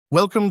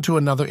Welcome to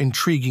another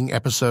intriguing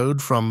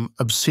episode from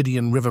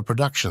Obsidian River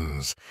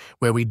Productions,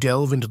 where we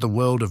delve into the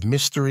world of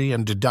mystery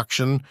and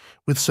deduction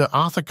with Sir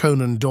Arthur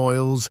Conan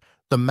Doyle's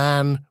The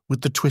Man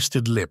with the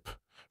Twisted Lip,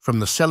 from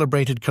the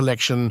celebrated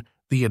collection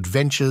The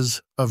Adventures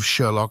of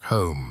Sherlock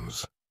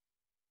Holmes.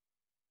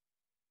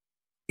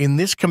 In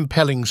this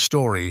compelling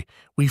story,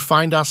 we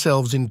find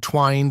ourselves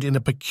entwined in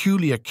a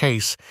peculiar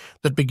case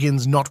that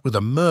begins not with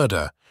a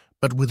murder,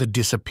 but with a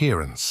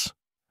disappearance.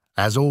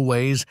 As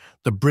always,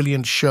 the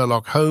brilliant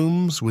Sherlock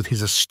Holmes, with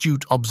his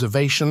astute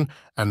observation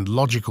and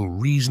logical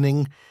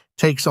reasoning,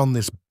 takes on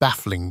this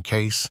baffling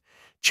case,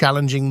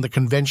 challenging the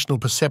conventional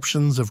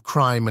perceptions of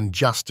crime and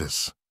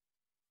justice.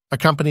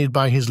 Accompanied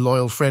by his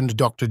loyal friend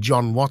Dr.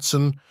 John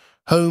Watson,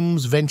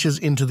 Holmes ventures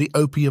into the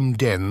opium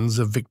dens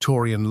of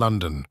Victorian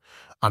London,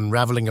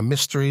 unraveling a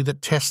mystery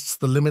that tests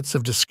the limits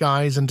of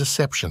disguise and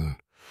deception.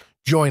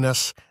 Join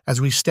us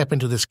as we step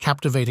into this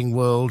captivating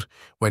world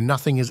where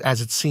nothing is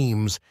as it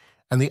seems,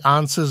 and the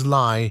answers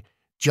lie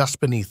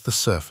just beneath the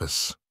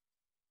surface.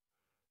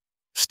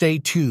 Stay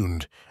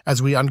tuned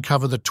as we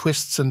uncover the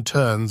twists and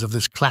turns of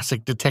this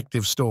classic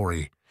detective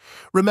story.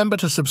 Remember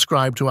to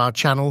subscribe to our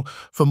channel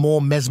for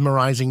more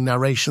mesmerizing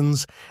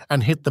narrations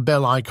and hit the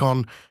bell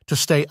icon to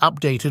stay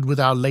updated with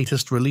our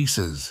latest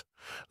releases.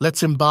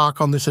 Let's embark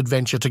on this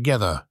adventure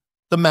together.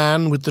 The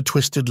Man with the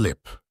Twisted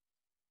Lip.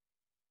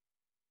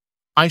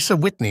 Isa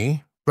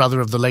Whitney,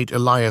 brother of the late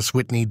Elias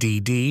Whitney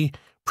D.D.,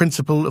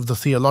 principal of the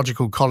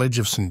Theological College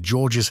of St.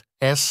 George's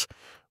S.,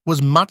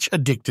 was much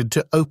addicted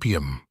to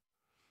opium.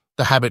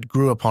 The habit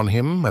grew upon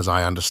him, as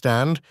I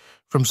understand,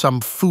 from some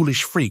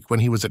foolish freak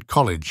when he was at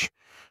college.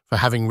 For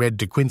having read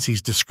De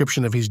Quincey's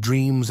description of his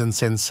dreams and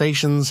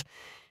sensations,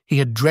 he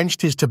had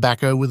drenched his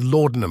tobacco with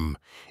laudanum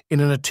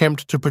in an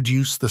attempt to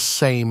produce the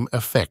same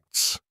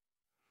effects.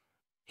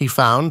 He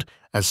found,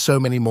 as so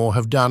many more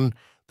have done,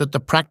 that the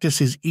practice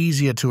is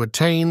easier to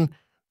attain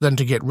than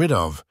to get rid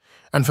of,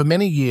 and for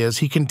many years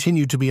he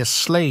continued to be a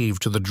slave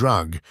to the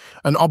drug,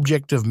 an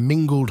object of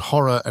mingled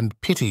horror and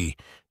pity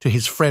to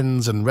his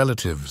friends and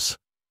relatives.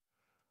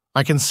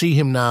 I can see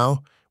him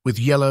now, with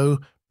yellow,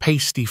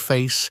 pasty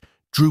face,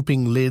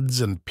 drooping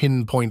lids and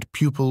pinpoint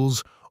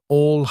pupils,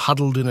 all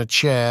huddled in a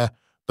chair,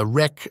 the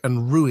wreck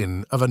and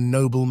ruin of a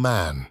noble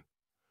man.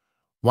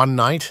 One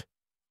night,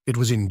 it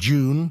was in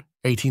June,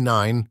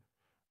 '89,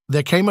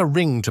 there came a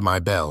ring to my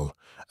bell,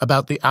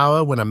 about the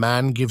hour when a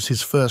man gives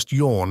his first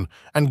yawn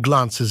and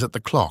glances at the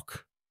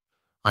clock.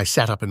 I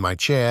sat up in my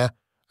chair,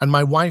 and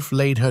my wife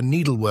laid her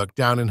needlework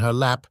down in her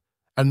lap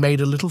and made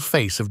a little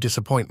face of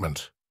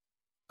disappointment.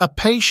 "A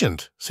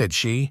patient," said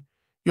she.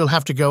 "You'll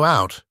have to go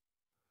out."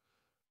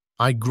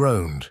 I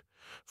groaned,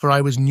 for I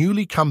was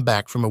newly come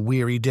back from a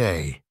weary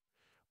day.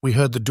 We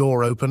heard the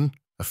door open,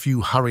 a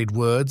few hurried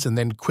words, and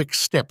then quick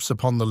steps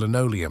upon the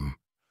linoleum.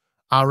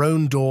 Our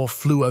own door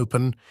flew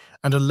open,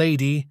 and a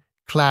lady,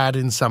 clad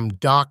in some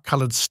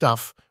dark-colored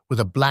stuff with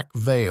a black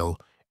veil,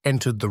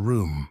 entered the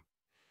room.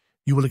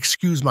 "You will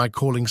excuse my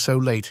calling so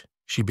late,"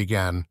 she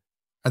began,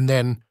 and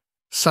then,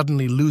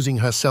 suddenly losing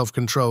her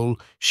self-control,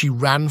 she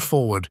ran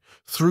forward,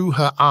 threw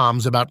her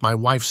arms about my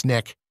wife's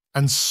neck,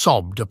 and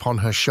sobbed upon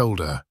her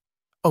shoulder.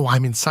 "Oh,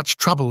 I'm in such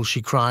trouble,"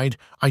 she cried.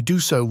 "I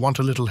do so want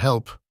a little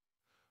help."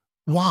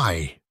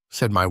 "Why,"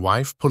 said my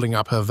wife, pulling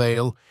up her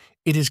veil,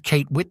 "it is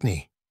Kate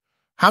Whitney.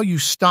 How you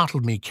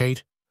startled me,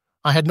 Kate.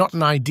 I had not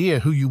an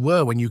idea who you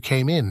were when you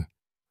came in.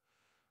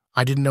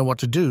 I didn't know what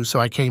to do, so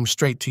I came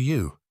straight to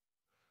you."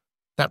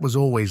 That was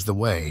always the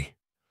way.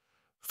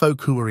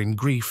 Folk who were in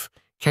grief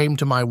came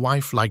to my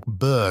wife like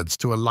birds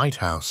to a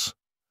lighthouse.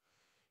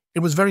 "It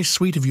was very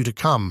sweet of you to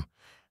come.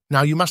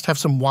 Now you must have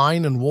some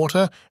wine and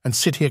water and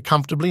sit here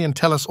comfortably and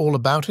tell us all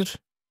about it.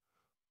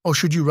 Or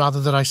should you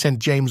rather that I sent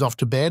James off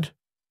to bed?"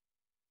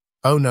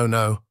 "Oh,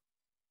 no.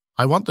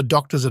 I want the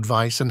doctor's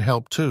advice and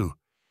help too.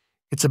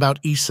 It's about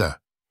Isa.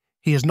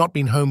 He has not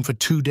been home for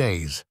 2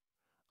 days.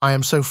 I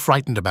am so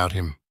frightened about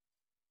him."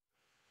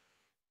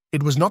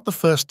 It was not the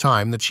first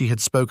time that she had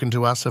spoken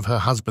to us of her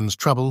husband's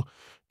trouble,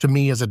 to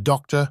me as a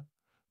doctor,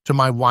 to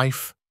my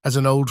wife as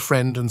an old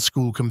friend and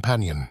school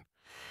companion.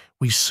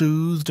 We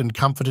soothed and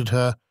comforted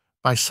her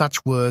by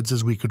such words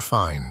as we could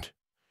find.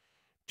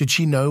 Did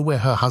she know where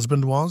her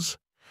husband was?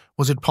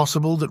 Was it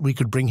possible that we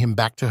could bring him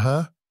back to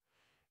her?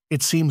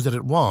 It seems that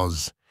it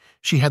was.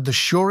 She had the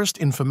surest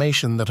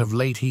information that of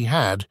late he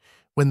had,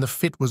 when the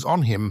fit was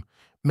on him,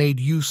 made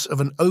use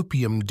of an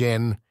opium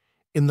den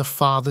in the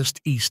farthest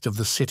east of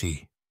the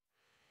city.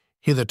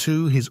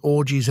 Hitherto his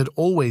orgies had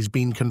always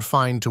been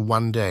confined to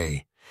one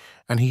day,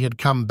 and he had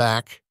come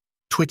back,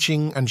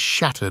 twitching and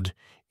shattered,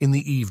 in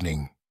the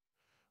evening.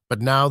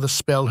 But now the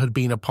spell had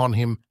been upon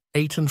him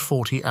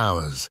 48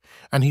 hours,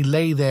 and he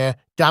lay there,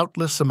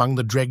 doubtless among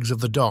the dregs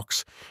of the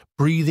docks,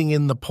 breathing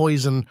in the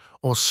poison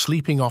or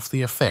sleeping off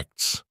the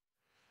effects.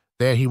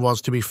 There he was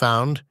to be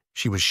found,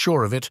 she was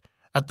sure of it,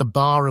 at the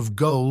Bar of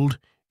Gold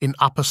in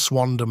Upper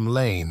Swandam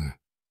Lane.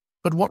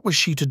 But what was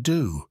she to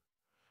do?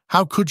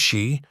 How could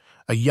she,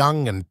 a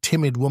young and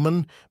timid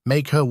woman,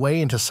 make her way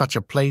into such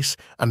a place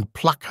and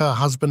pluck her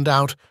husband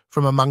out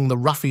from among the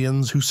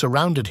ruffians who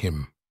surrounded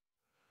him?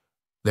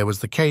 There was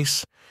the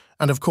case,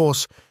 and of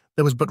course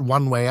there was but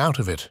one way out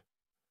of it.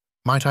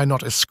 Might I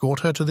not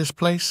escort her to this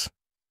place?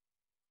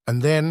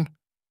 And then,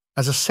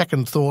 as a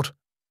second thought,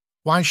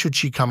 why should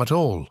she come at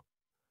all?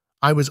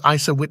 I was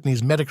Isa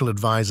Whitney's medical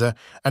adviser,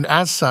 and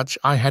as such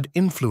I had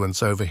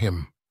influence over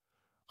him.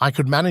 I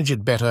could manage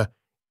it better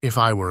if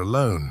I were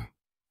alone.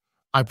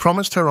 I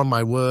promised her on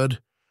my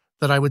word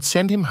that I would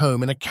send him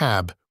home in a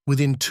cab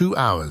within 2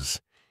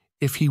 hours,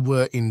 if he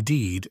were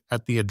indeed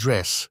at the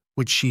address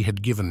which she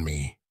had given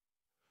me.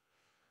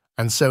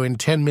 And so in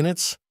 10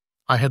 minutes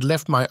I had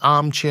left my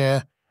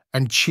armchair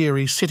and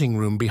cheery sitting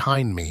room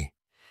behind me,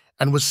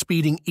 and was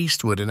speeding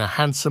eastward in a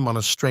hansom on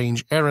a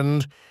strange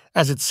errand,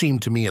 as it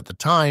seemed to me at the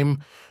time,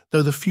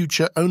 though the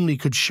future only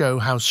could show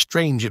how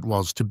strange it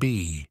was to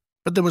be.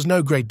 But there was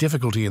no great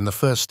difficulty in the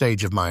first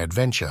stage of my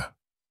adventure.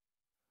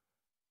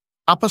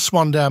 Upper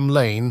Swandam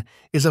Lane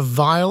is a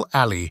vile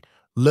alley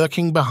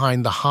lurking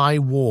behind the high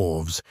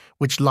wharves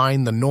which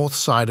line the north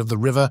side of the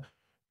river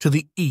to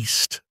the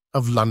east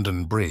of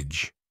London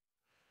Bridge.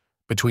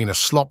 Between a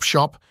slop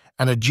shop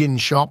and a gin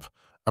shop,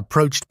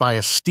 approached by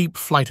a steep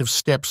flight of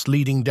steps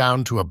leading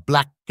down to a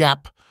black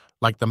gap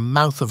like the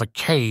mouth of a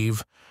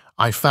cave,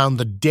 I found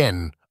the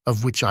den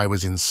of which I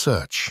was in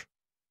search.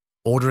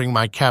 Ordering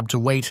my cab to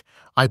wait,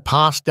 I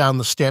passed down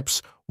the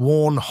steps,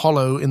 worn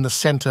hollow in the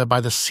centre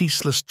by the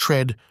ceaseless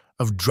tread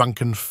of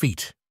drunken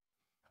feet,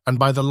 and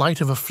by the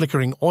light of a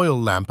flickering oil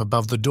lamp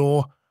above the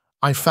door,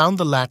 I found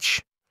the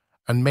latch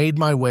and made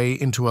my way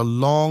into a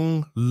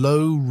long,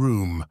 low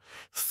room,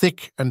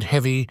 thick and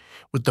heavy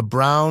with the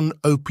brown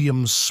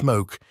opium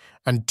smoke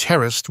and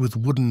terraced with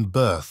wooden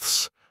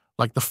berths,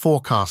 like the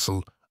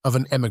forecastle of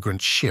an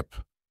emigrant ship.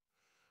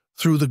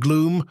 Through the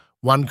gloom,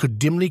 one could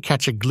dimly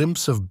catch a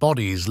glimpse of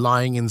bodies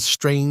lying in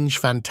strange,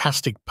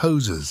 fantastic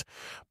poses,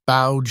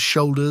 bowed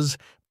shoulders,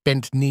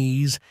 bent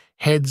knees,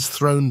 heads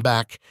thrown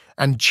back,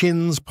 and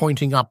chins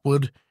pointing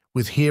upward,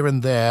 with here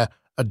and there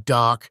a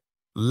dark,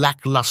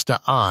 lackluster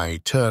eye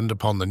turned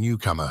upon the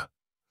newcomer.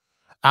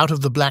 Out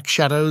of the black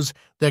shadows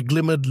there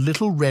glimmered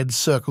little red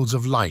circles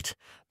of light,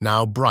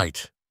 now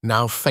bright,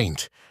 now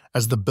faint,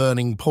 as the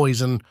burning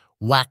poison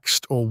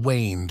waxed or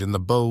waned in the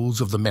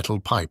bowls of the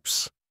metal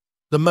pipes.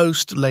 The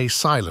most lay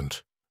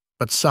silent,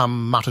 but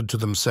some muttered to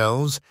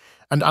themselves,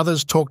 and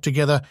others talked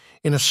together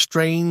in a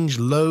strange,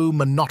 low,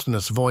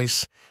 monotonous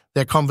voice,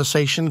 their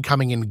conversation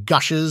coming in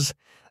gushes,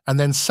 and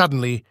then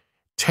suddenly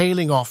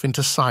tailing off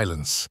into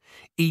silence,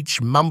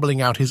 each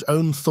mumbling out his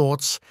own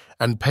thoughts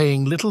and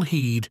paying little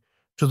heed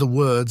to the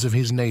words of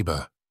his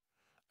neighbour.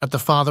 At the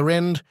farther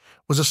end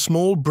was a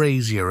small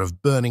brazier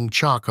of burning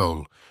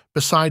charcoal,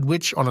 beside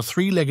which, on a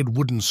three-legged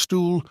wooden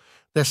stool,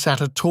 there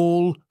sat a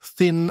tall,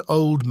 thin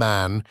old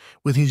man,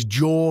 with his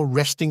jaw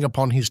resting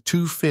upon his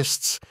 2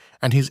 fists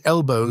and his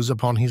elbows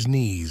upon his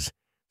knees,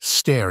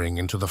 staring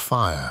into the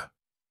fire.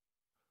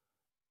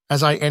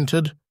 As I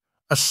entered,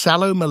 a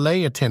sallow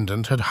Malay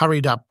attendant had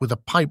hurried up with a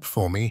pipe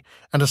for me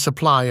and a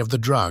supply of the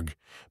drug,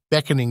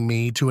 beckoning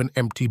me to an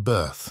empty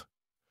berth.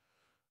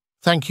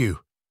 "Thank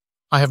you.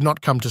 I have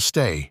not come to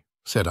stay,"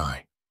 said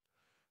I.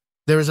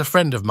 "There is a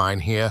friend of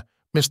mine here,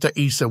 Mr.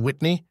 Isa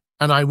Whitney,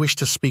 and I wish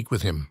to speak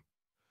with him."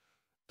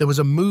 There was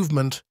a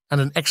movement and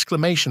an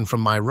exclamation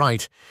from my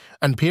right,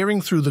 and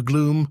peering through the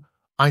gloom,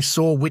 I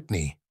saw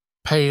Whitney,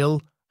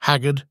 pale,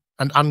 haggard,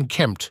 and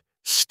unkempt,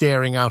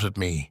 staring out at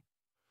me.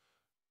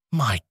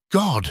 "My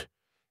God!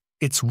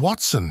 It's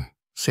Watson,"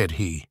 said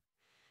he.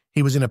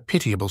 He was in a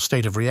pitiable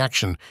state of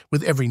reaction,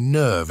 with every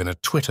nerve in a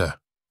twitter.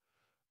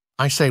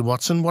 "I say,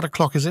 Watson, what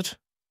o'clock is it?"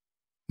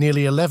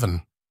 "Nearly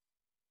 11.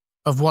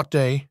 "Of what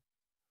day?"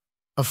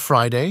 "Of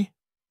Friday,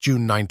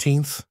 June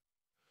 19th.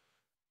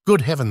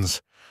 "Good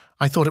heavens!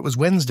 I thought it was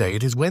Wednesday.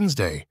 It is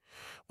Wednesday.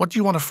 What do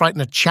you want to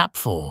frighten a chap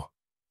for?"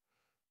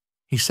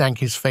 He sank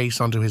his face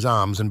onto his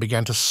arms and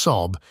began to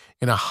sob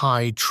in a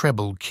high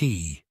treble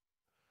key.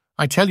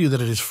 "I tell you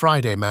that it is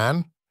Friday,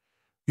 man.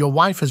 Your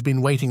wife has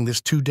been waiting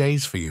this 2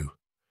 days for you.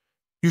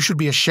 You should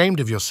be ashamed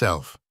of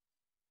yourself."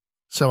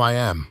 "So I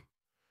am.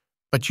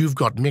 But you've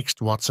got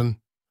mixed, Watson,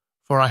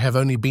 for I have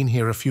only been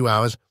here a few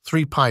hours,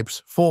 3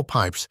 pipes, 4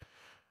 pipes.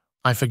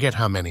 I forget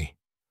how many.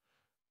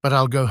 But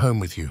I'll go home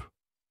with you.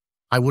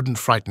 I wouldn't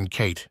frighten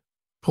Kate.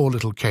 Poor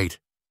little Kate.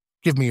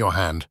 Give me your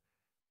hand.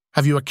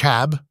 Have you a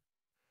cab?"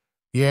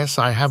 "Yes,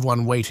 I have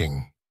one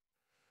waiting."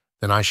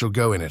 "Then I shall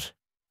go in it.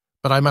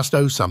 But I must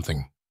owe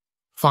something.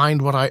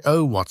 Find what I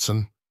owe,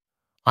 Watson.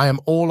 I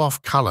am all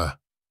off colour.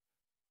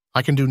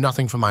 I can do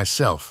nothing for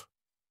myself."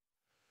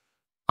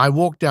 I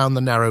walked down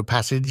the narrow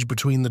passage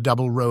between the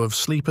double row of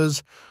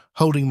sleepers,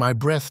 holding my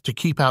breath to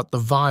keep out the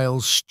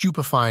vile,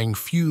 stupefying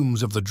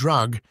fumes of the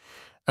drug,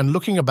 and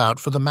looking about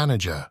for the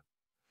manager.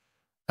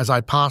 As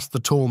I passed the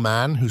tall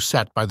man who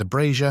sat by the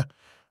brazier,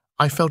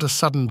 I felt a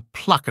sudden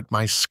pluck at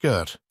my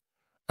skirt,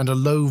 and a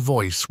low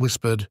voice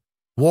whispered,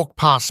 "Walk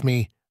past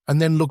me,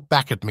 and then look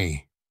back at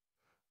me."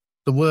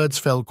 The words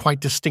fell quite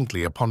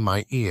distinctly upon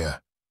my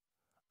ear.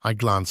 I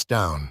glanced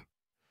down.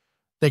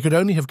 They could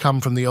only have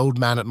come from the old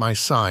man at my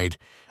side,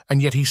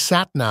 and yet he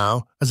sat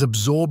now as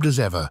absorbed as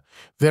ever,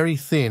 very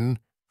thin,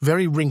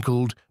 very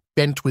wrinkled,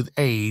 bent with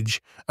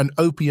age, an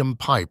opium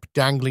pipe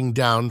dangling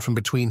down from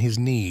between his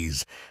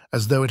knees,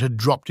 as though it had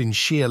dropped in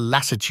sheer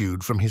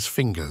lassitude from his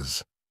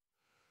fingers.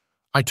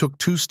 I took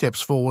 2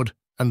 steps forward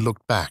and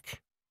looked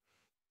back.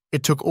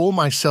 It took all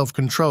my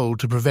self-control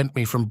to prevent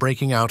me from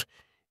breaking out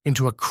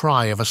into a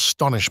cry of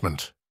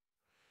astonishment.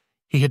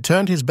 He had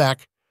turned his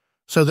back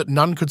so that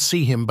none could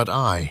see him but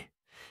I.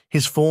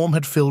 His form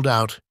had filled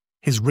out,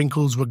 his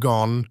wrinkles were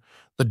gone,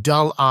 the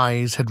dull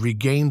eyes had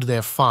regained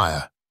their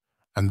fire,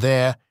 and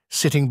there,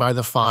 sitting by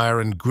the fire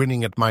and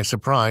grinning at my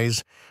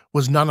surprise,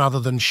 was none other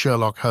than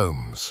Sherlock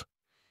Holmes.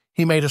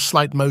 He made a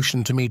slight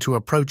motion to me to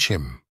approach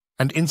him,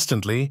 and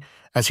instantly,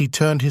 as he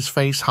turned his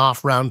face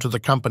half round to the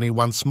company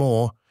once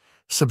more,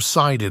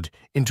 subsided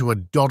into a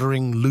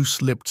doddering,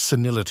 loose-lipped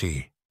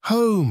senility.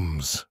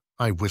 "Holmes,"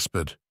 I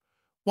whispered,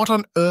 "what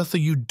on earth are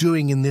you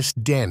doing in this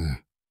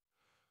den?"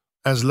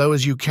 "As low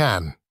as you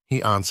can,"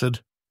 he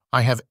answered.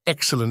 "I have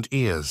excellent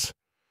ears.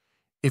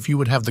 If you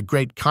would have the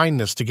great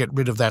kindness to get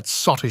rid of that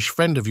sottish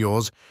friend of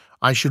yours,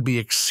 I should be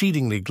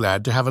exceedingly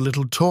glad to have a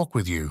little talk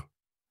with you.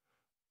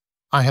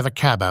 I have a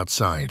cab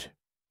outside."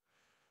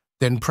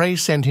 "Then pray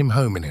send him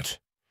home in it.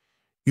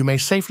 You may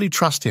safely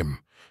trust him,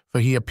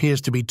 for he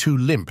appears to be too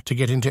limp to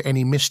get into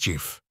any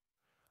mischief.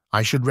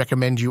 I should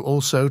recommend you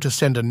also to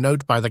send a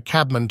note by the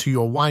cabman to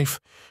your wife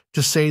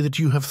to say that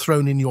you have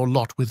thrown in your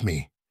lot with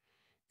me.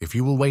 If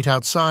you will wait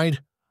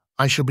outside,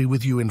 I shall be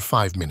with you in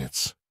 5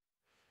 minutes."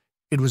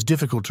 It was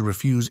difficult to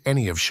refuse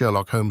any of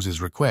Sherlock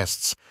Holmes's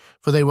requests,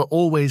 for they were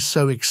always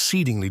so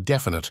exceedingly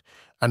definite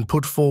and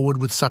put forward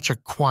with such a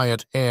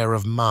quiet air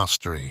of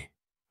mastery.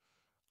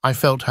 I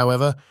felt,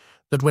 however,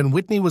 that when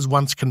Whitney was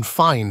once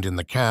confined in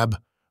the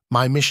cab,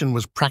 my mission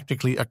was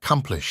practically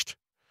accomplished,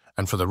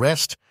 and for the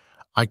rest,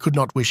 I could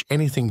not wish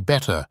anything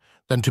better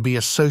than to be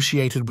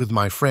associated with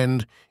my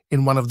friend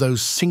in one of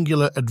those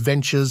singular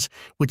adventures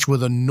which were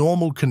the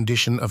normal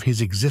condition of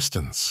his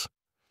existence.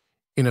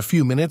 In a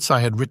few minutes I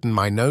had written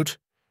my note,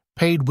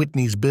 paid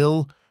Whitney's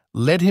bill,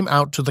 led him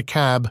out to the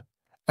cab,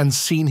 and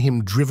seen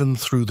him driven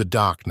through the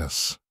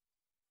darkness.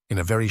 In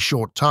a very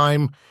short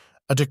time,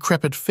 a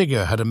decrepit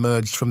figure had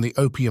emerged from the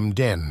opium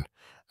den,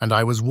 and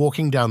I was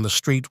walking down the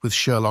street with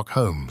Sherlock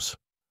Holmes.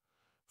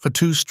 For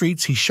 2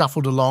 streets he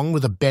shuffled along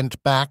with a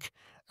bent back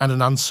and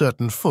an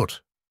uncertain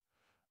foot.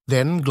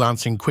 Then,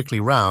 glancing quickly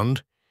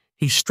round,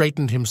 he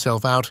straightened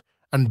himself out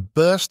and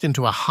burst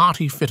into a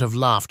hearty fit of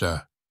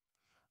laughter.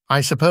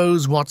 "I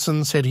suppose,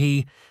 Watson," said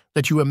he,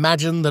 "that you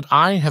imagine that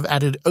I have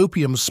added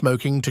opium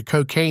smoking to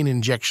cocaine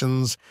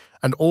injections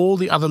and all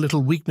the other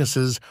little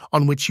weaknesses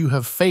on which you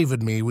have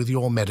favoured me with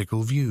your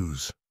medical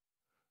views.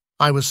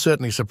 I was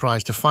certainly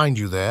surprised to find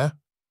you there,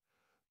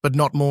 but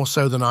not more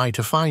so than I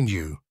to find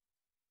you.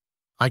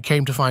 I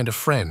came to find a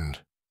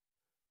friend,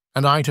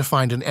 and I to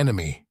find an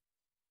enemy."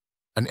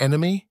 "An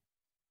enemy?"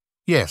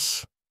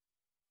 "Yes,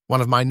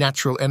 one of my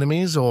natural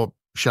enemies, or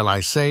shall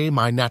I say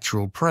my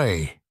natural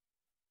prey.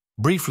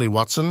 Briefly,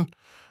 Watson,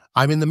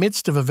 I'm in the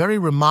midst of a very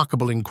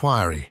remarkable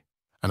inquiry,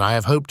 and I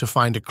have hoped to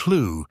find a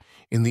clue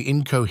in the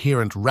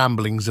incoherent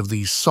ramblings of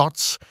these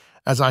sots,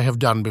 as I have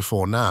done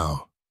before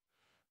now.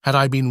 Had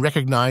I been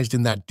recognized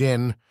in that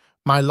den,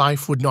 my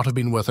life would not have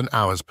been worth an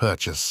hour's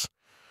purchase,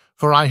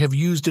 for I have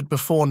used it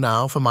before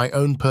now for my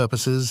own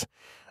purposes,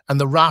 and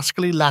the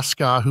rascally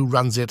lascar who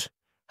runs it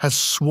has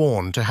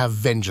sworn to have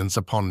vengeance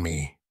upon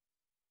me.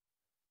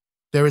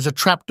 There is a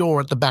trapdoor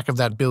at the back of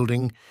that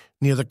building,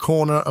 near the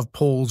corner of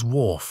Paul's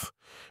Wharf,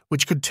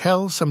 which could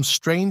tell some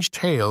strange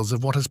tales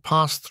of what has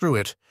passed through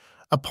it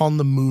upon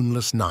the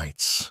moonless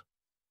nights."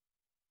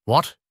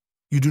 "What?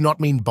 You do not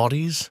mean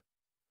bodies?"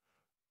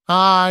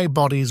 "Aye,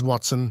 bodies,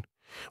 Watson.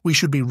 We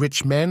should be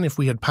rich men if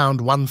we had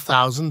pound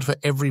 1,000 for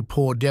every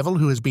poor devil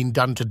who has been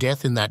done to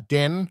death in that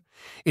den.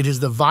 It is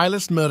the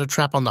vilest murder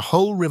trap on the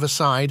whole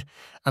riverside,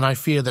 and I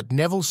fear that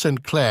Neville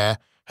St. Clair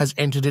has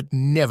entered it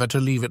never to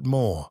leave it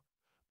more.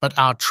 But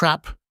our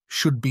trap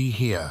should be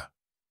here."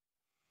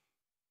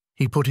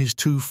 He put his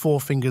 2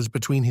 forefingers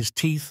between his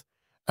teeth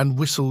and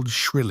whistled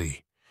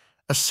shrilly,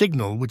 a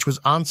signal which was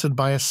answered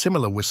by a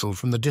similar whistle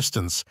from the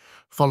distance,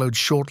 followed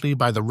shortly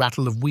by the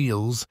rattle of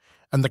wheels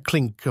and the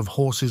clink of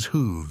horses'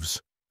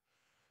 hooves.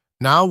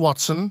 "Now,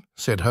 Watson,"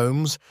 said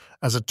Holmes,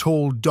 as a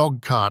tall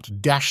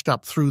dog-cart dashed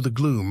up through the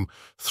gloom,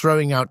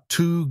 throwing out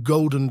 2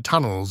 golden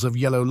tunnels of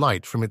yellow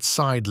light from its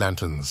side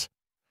lanterns.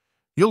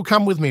 "You'll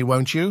come with me,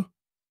 won't you?"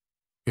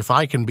 "If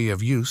I can be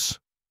of use."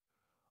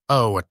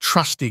 "Oh, a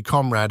trusty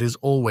comrade is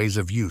always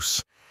of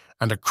use,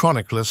 and a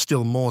chronicler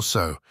still more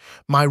so.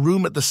 My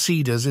room at the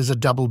Cedars is a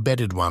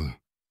double-bedded one."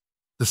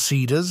 "The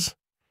Cedars?"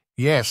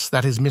 "Yes,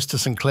 that is Mr.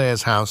 St.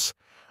 Clair's house.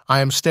 I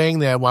am staying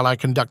there while I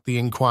conduct the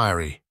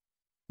inquiry."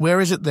 "Where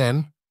is it,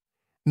 then?"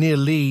 "Near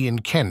Lee, in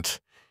Kent.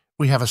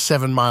 We have a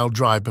 7-mile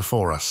drive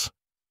before us."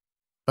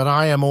 "But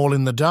I am all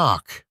in the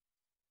dark."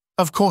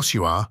 "Of course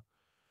you are.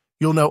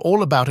 You'll know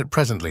all about it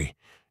presently.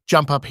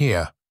 Jump up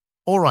here."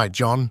 "All right,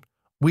 John.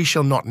 We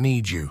shall not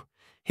need you.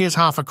 Here's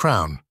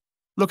 £0.50.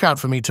 Look out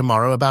for me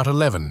tomorrow about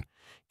 11.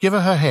 Give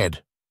her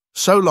head.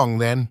 So long,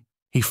 then."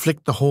 He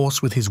flicked the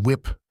horse with his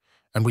whip,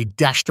 and we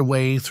dashed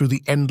away through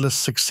the endless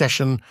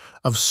succession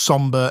of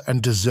sombre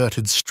and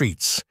deserted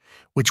streets,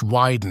 which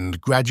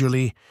widened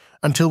gradually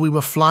until we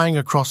were flying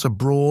across a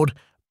broad,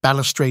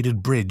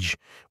 balustraded bridge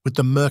with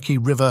the murky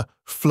river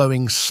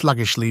flowing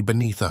sluggishly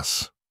beneath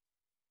us.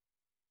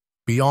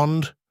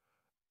 Beyond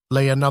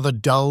lay another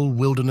dull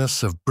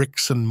wilderness of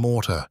bricks and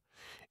mortar,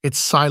 its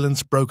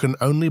silence broken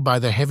only by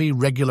the heavy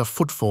regular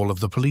footfall of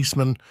the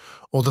policeman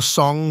or the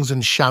songs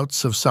and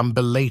shouts of some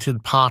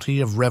belated party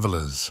of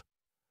revellers.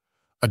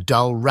 A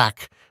dull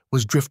wrack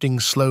was drifting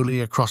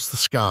slowly across the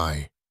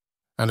sky,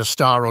 and a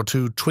star or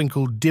two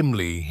twinkled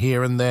dimly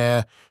here and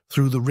there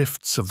through the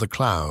rifts of the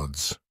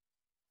clouds.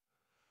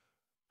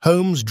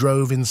 Holmes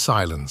drove in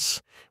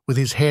silence, with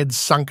his head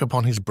sunk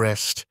upon his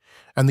breast,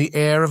 and the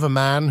air of a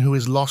man who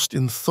is lost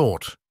in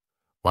thought,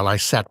 while I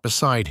sat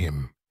beside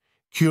him,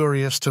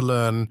 curious to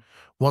learn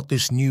what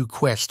this new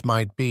quest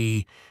might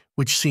be,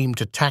 which seemed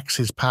to tax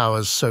his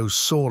powers so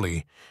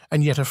sorely,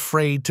 and yet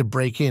afraid to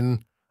break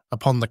in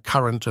upon the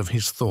current of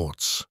his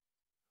thoughts.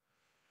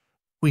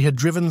 We had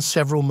driven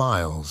several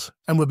miles,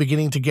 and were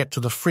beginning to get to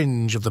the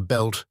fringe of the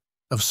belt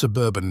of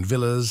suburban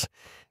villas,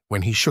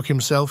 when he shook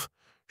himself,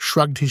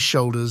 shrugged his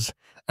shoulders,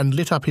 and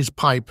lit up his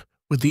pipe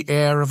with the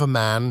air of a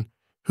man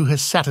who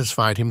has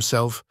satisfied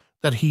himself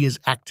that he is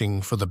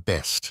acting for the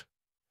best.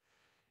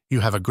 "You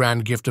have a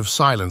grand gift of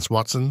silence,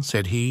 Watson,"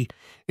 said he.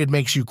 "It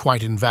makes you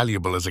quite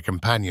invaluable as a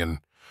companion.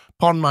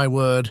 'Pon my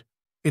word,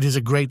 it is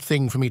a great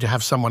thing for me to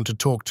have someone to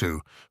talk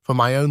to, for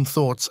my own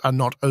thoughts are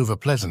not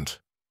over-pleasant.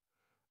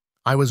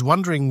 I was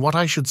wondering what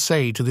I should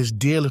say to this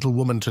dear little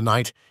woman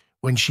tonight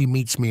when she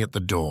meets me at the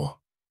door.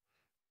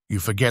 You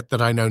forget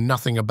that I know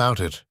nothing about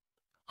it.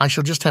 I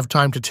shall just have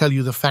time to tell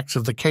you the facts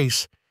of the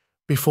case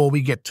before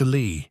we get to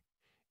Lee.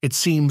 It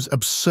seems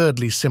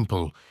absurdly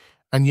simple,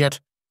 and yet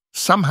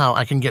somehow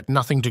I can get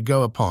nothing to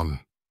go upon.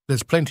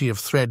 There's plenty of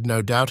thread,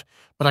 no doubt,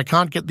 but I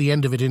can't get the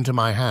end of it into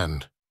my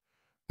hand.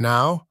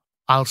 Now,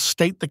 I'll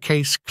state the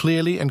case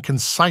clearly and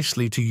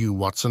concisely to you,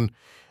 Watson,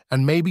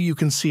 and maybe you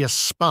can see a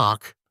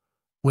spark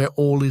where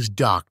all is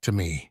dark to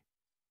me.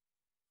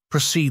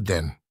 Proceed,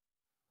 then.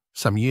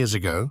 Some years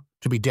ago,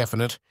 to be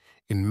definite,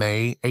 in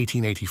May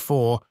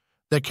 1884,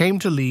 there came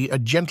to Lee a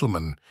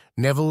gentleman,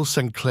 Neville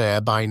St. Clair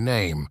by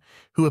name,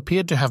 who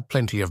appeared to have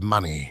plenty of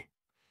money.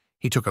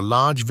 He took a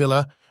large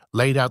villa,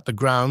 laid out the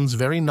grounds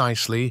very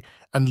nicely,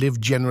 and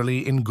lived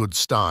generally in good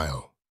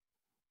style.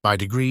 By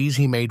degrees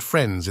he made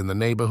friends in the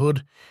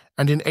neighbourhood,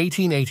 and in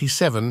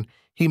 1887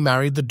 he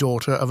married the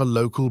daughter of a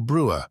local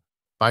brewer,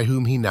 by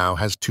whom he now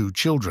has 2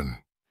 children.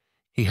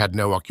 He had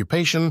no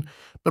occupation,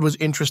 but was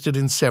interested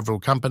in several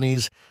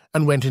companies,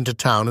 and went into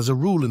town as a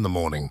rule in the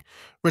morning,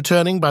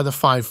 returning by the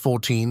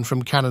 5:14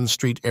 from Cannon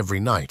Street every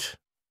night.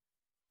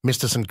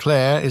 Mr. St.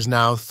 Clair is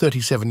now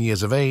 37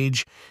 years of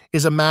age,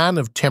 is a man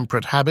of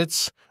temperate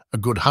habits, a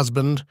good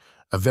husband,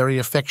 a very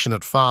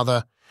affectionate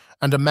father,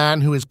 and a man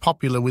who is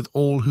popular with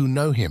all who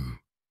know him.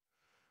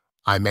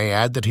 I may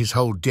add that his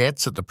whole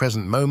debts at the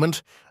present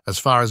moment, as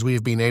far as we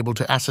have been able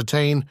to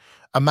ascertain,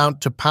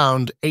 amount to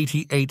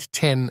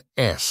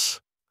 £8810s,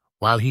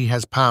 while he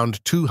has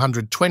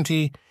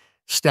 £220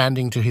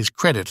 standing to his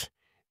credit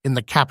in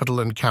the Capital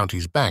and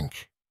Counties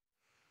Bank.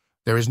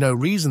 There is no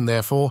reason,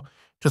 therefore,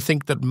 to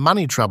think that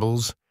money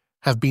troubles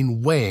have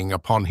been weighing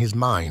upon his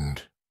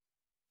mind.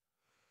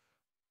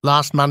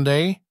 Last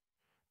Monday,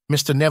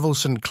 Mr. Neville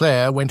St.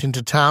 Clair went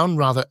into town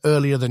rather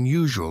earlier than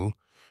usual,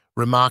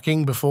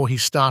 remarking before he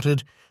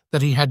started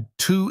that he had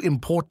 2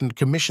 important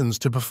commissions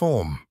to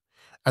perform,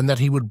 and that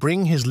he would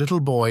bring his little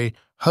boy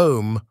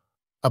home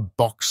a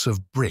box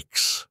of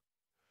bricks.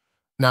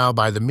 Now,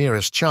 by the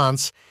merest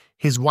chance,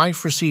 his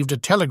wife received a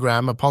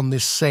telegram upon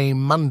this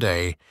same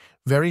Monday,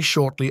 very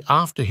shortly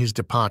after his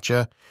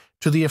departure,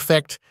 to the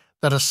effect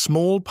that a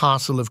small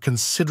parcel of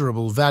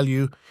considerable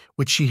value,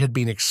 which she had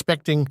been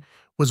expecting,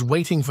 was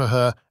waiting for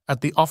her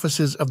at the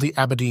offices of the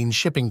Aberdeen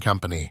Shipping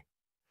Company.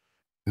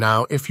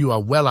 Now, if you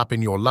are well up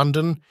in your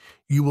London,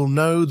 you will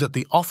know that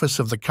the office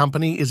of the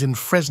company is in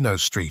Fresno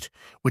Street,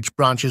 which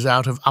branches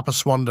out of Upper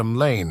Swandam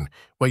Lane,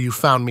 where you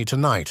found me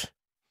tonight.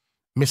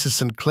 Mrs.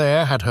 St.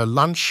 Clair had her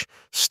lunch,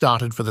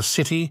 started for the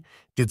city,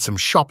 did some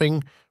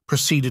shopping,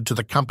 proceeded to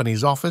the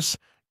company's office,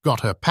 got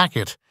her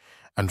packet,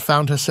 and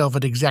found herself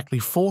at exactly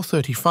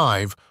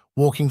 4:35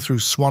 walking through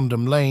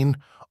Swandam Lane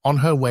on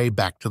her way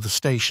back to the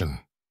station.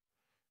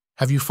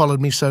 Have you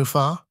followed me so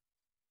far?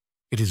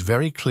 It is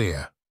very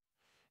clear.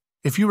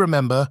 If you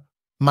remember,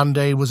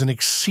 Monday was an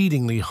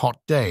exceedingly hot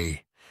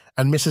day,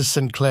 and Mrs.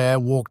 St. Clair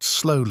walked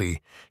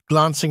slowly,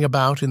 glancing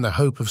about in the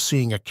hope of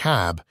seeing a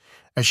cab,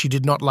 as she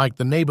did not like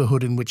the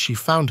neighbourhood in which she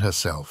found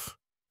herself.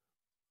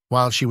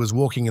 While she was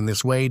walking in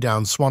this way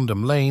down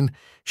Swandam Lane,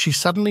 she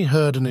suddenly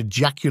heard an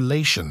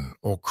ejaculation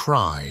or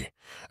cry,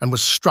 and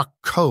was struck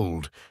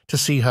cold to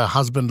see her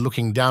husband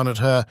looking down at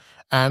her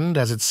and,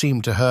 as it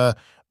seemed to her,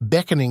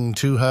 beckoning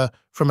to her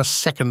from a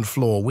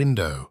second-floor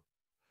window.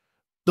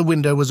 The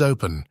window was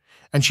open,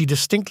 and she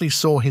distinctly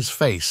saw his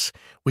face,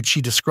 which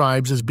she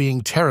describes as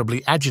being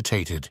terribly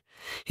agitated,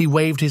 He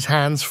waved his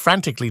hands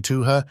frantically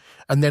to her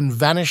and then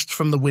vanished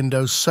from the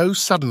window so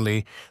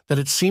suddenly that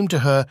it seemed to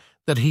her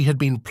that he had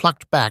been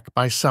plucked back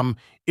by some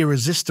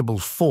irresistible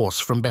force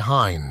from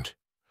behind.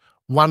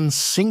 One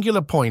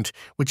singular point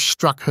which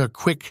struck her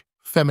quick,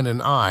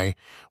 feminine eye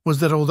was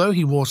that although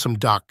he wore some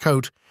dark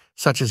coat,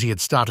 such as he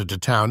had started to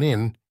town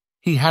in,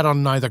 he had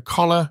on neither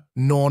collar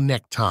nor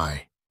necktie.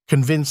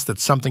 Convinced that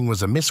something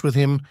was amiss with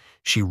him,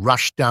 she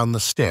rushed down the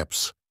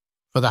steps,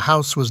 for the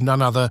house was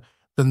none other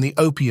than the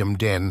opium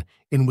den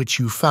in which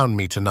you found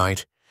me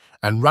tonight,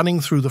 and running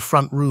through the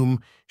front room,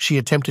 she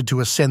attempted to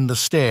ascend the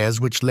stairs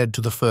which led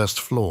to the first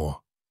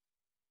floor.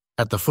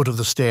 At the foot of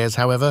the stairs,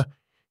 however,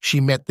 she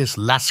met this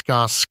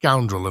Lascar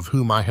scoundrel of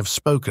whom I have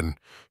spoken,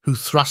 who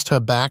thrust her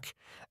back,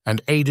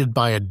 and aided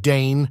by a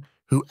Dane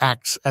who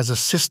acts as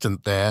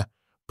assistant there,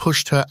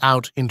 pushed her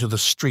out into the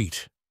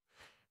street.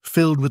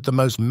 Filled with the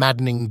most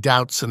maddening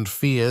doubts and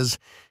fears,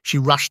 she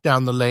rushed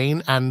down the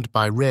lane and,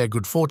 by rare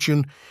good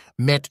fortune,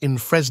 met in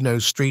Fresno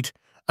Street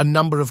a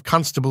number of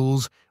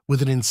constables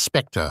with an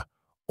inspector,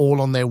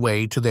 all on their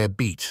way to their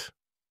beat.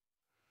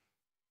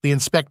 The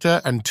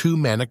inspector and 2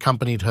 men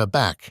accompanied her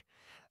back,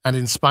 and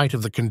in spite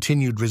of the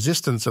continued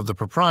resistance of the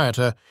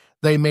proprietor,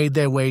 they made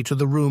their way to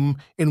the room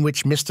in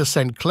which Mr.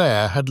 St.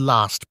 Clair had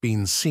last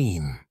been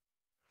seen.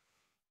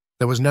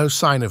 There was no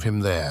sign of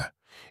him there.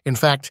 In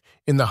fact,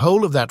 in the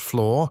whole of that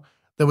floor,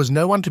 there was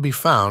no one to be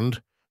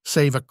found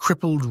save a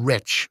crippled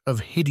wretch of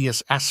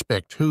hideous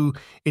aspect who,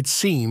 it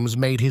seems,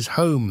 made his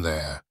home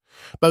there.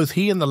 Both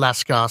he and the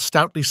Lascar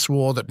stoutly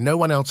swore that no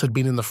one else had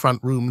been in the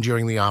front room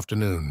during the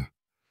afternoon.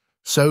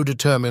 So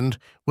determined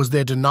was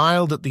their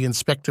denial that the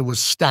inspector was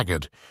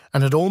staggered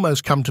and had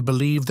almost come to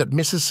believe that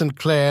Mrs. St.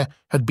 Clair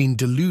had been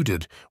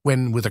deluded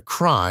when, with a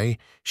cry,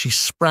 she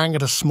sprang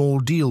at a small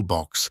deal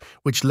box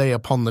which lay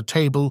upon the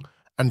table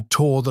and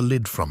tore the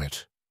lid from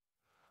it.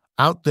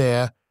 Out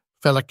there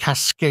fell a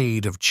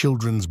cascade of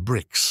children's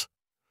bricks.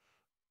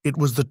 It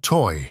was the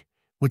toy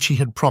which he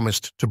had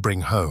promised to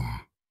bring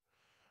home.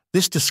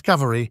 This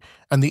discovery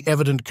and the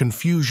evident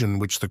confusion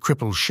which the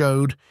cripple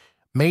showed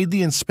made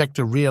the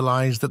inspector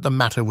realize that the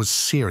matter was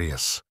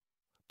serious.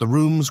 The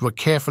rooms were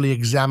carefully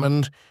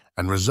examined,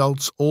 and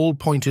results all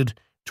pointed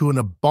to an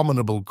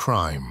abominable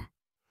crime.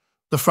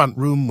 The front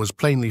room was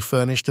plainly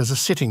furnished as a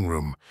sitting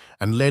room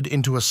and led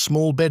into a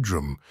small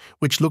bedroom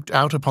which looked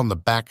out upon the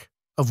back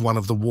of one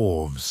of the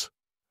wharves.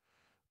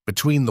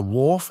 Between the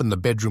wharf and the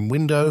bedroom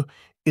window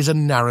is a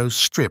narrow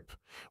strip,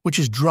 which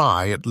is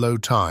dry at low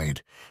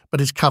tide, but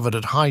is covered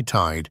at high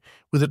tide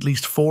with at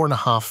least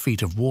 4.5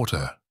 feet of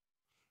water.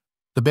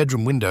 The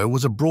bedroom window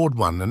was a broad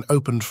one and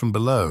opened from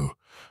below.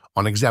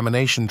 On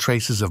examination,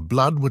 traces of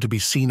blood were to be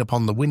seen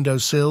upon the window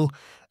sill,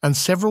 and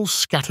several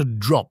scattered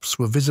drops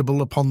were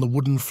visible upon the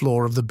wooden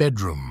floor of the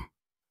bedroom.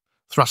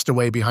 Thrust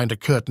away behind a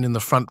curtain in the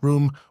front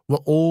room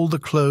were all the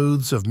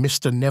clothes of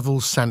Mr.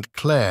 Neville St.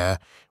 Clair,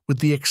 with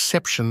the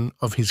exception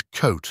of his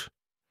coat,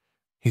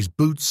 his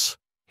boots,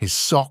 his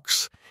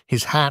socks,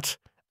 his hat,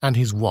 and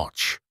his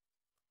watch.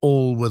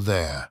 All were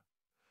there.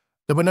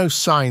 There were no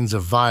signs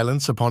of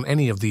violence upon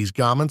any of these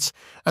garments,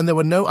 and there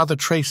were no other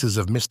traces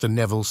of Mr.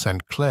 Neville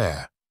St.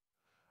 Clair.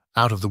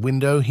 Out of the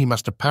window he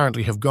must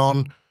apparently have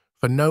gone,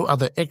 for no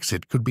other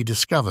exit could be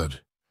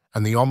discovered,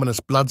 and the ominous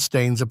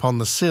bloodstains upon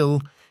the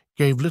sill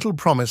gave little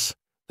promise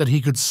that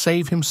he could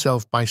save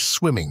himself by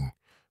swimming,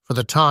 for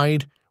the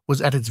tide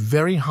was at its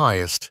very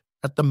highest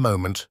at the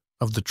moment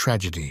of the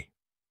tragedy.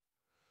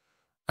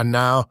 And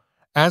now,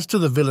 as to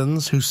the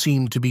villains who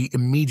seemed to be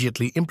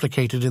immediately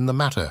implicated in the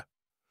matter.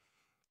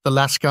 The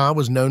Lascar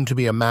was known to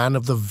be a man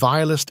of the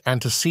vilest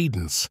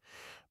antecedents,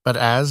 but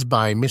as,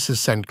 by Mrs.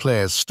 St.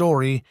 Clair's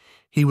story,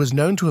 he was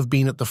known to have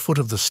been at the foot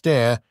of the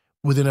stair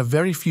within a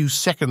very few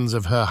seconds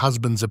of her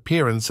husband's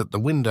appearance at the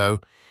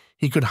window,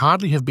 he could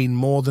hardly have been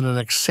more than an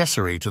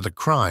accessory to the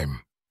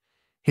crime.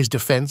 His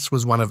defense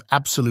was one of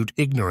absolute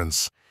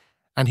ignorance,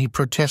 and he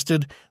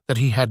protested that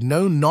he had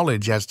no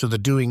knowledge as to the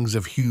doings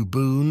of Hugh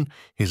Boone,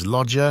 his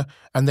lodger,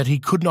 and that he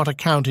could not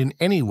account in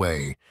any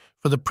way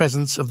for the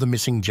presence of the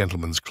missing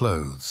gentleman's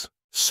clothes.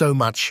 So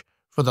much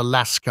for the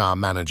Lascar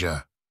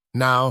manager.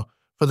 Now,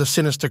 for the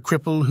sinister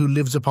cripple who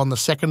lives upon the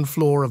second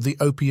floor of the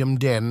opium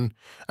den,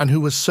 and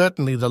who was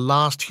certainly the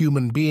last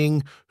human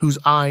being whose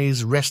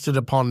eyes rested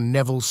upon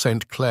Neville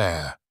St.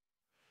 Clair.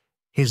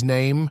 His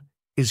name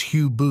is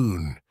Hugh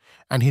Boone,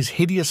 and his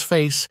hideous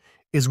face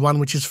is one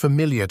which is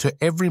familiar to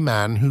every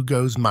man who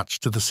goes much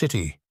to the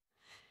city.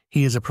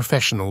 He is a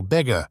professional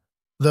beggar,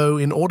 though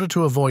in order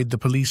to avoid the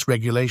police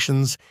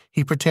regulations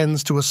he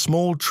pretends to a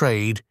small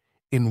trade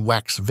in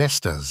wax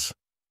vestas.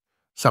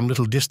 Some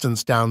little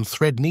distance down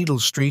Threadneedle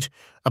Street,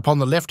 upon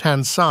the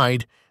left-hand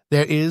side,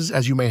 there is,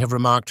 as you may have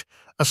remarked,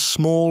 a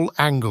small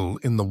angle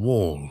in the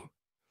wall.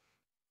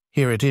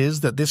 Here it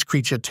is that this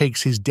creature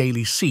takes his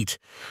daily seat,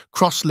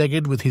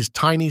 cross-legged with his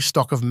tiny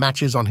stock of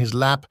matches on his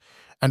lap,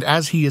 and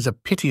as he is a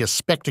piteous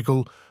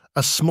spectacle,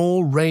 a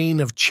small rain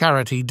of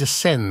charity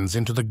descends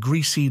into the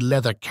greasy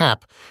leather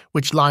cap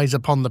which lies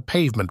upon the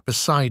pavement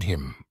beside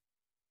him.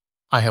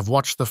 I have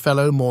watched the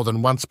fellow more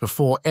than once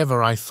before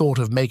ever I thought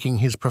of making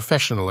his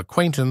professional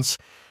acquaintance,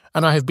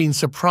 and I have been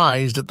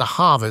surprised at the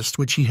harvest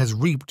which he has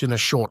reaped in a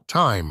short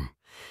time.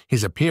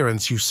 His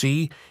appearance, you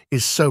see,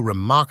 is so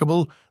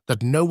remarkable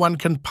that no one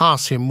can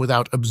pass him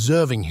without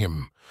observing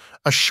him.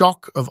 A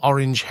shock of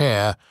orange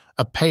hair,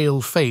 a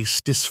pale face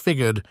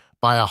disfigured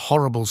by a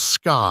horrible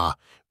scar,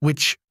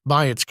 which,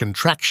 by its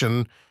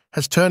contraction,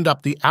 has turned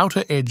up the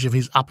outer edge of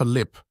his upper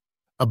lip,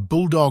 a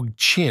bulldog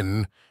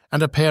chin,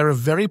 and a pair of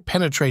very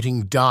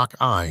penetrating dark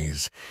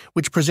eyes,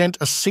 which present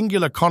a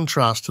singular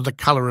contrast to the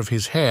colour of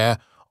his hair,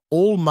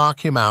 all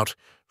mark him out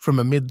from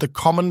amid the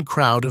common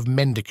crowd of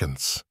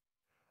mendicants.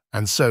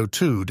 And so,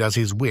 too, does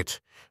his wit,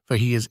 for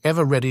he is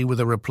ever ready with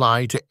a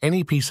reply to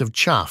any piece of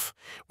chaff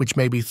which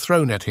may be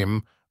thrown at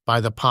him by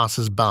the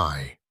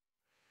passers-by.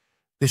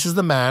 This is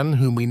the man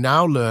whom we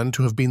now learn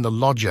to have been the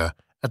lodger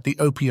at the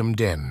opium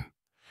den,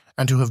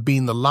 and to have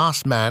been the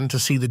last man to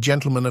see the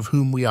gentleman of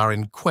whom we are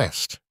in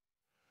quest.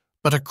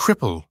 But a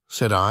cripple,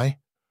 said I.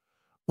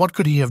 What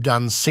could he have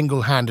done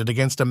single-handed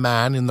against a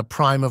man in the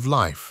prime of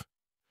life?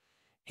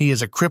 He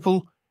is a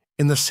cripple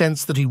in the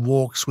sense that he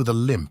walks with a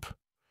limp,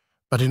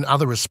 but in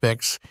other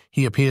respects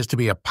he appears to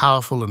be a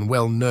powerful and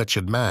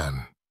well-nurtured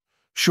man.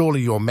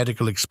 Surely your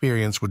medical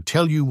experience would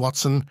tell you,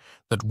 Watson,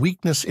 that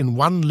weakness in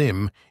one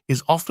limb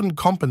is often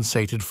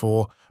compensated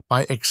for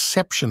by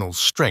exceptional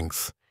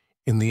strength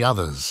in the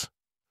others.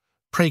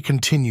 Pray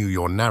continue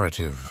your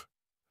narrative.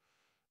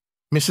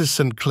 Mrs.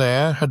 St.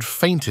 Clair had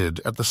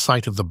fainted at the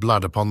sight of the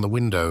blood upon the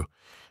window,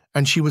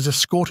 and she was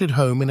escorted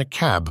home in a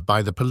cab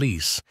by the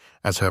police,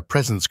 as her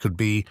presence could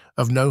be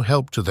of no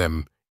help to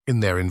them in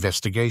their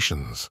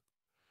investigations.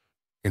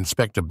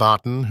 Inspector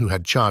Barton, who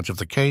had charge of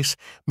the case,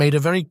 made a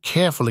very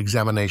careful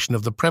examination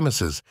of the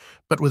premises,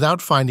 but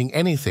without finding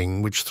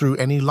anything which threw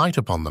any light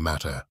upon the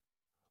matter.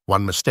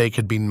 One mistake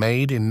had been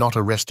made in not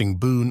arresting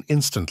Boone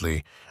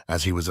instantly,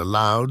 as he was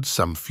allowed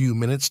some few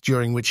minutes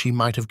during which he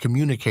might have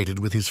communicated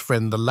with his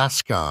friend the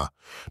Lascar,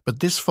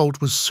 but this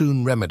fault was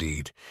soon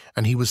remedied,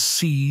 and he was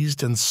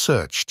seized and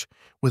searched,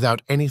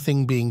 without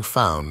anything being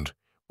found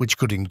which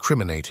could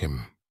incriminate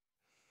him.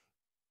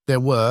 There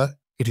were,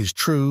 it is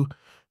true,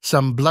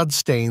 some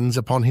blood-stains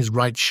upon his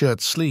right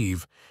shirt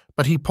sleeve,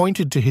 but he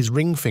pointed to his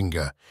ring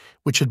finger,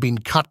 which had been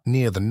cut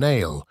near the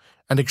nail,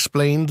 and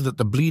explained that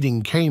the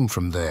bleeding came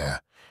from there,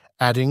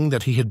 adding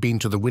that he had been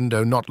to the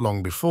window not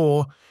long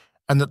before,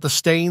 and that the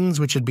stains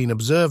which had been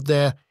observed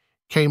there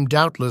came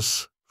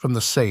doubtless from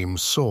the same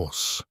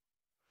source.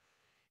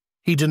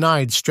 He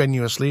denied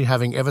strenuously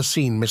having ever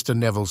seen Mr.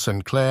 Neville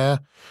St. Clair,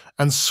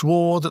 and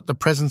swore that the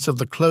presence of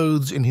the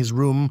clothes in his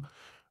room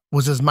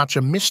was as much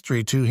a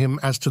mystery to him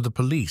as to the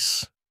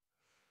police.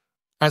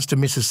 As to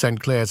Mrs. St.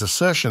 Clair's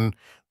assertion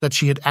that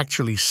she had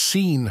actually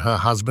seen her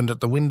husband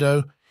at the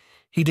window,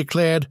 he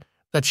declared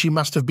that she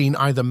must have been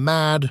either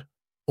mad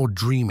or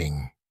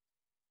dreaming.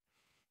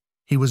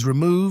 He was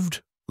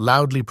removed,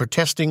 loudly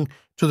protesting,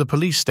 to the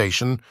police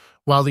station,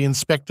 while the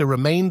inspector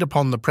remained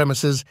upon the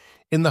premises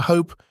in the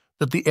hope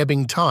that the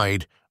ebbing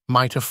tide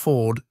might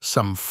afford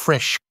some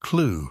fresh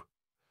clue.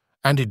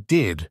 And it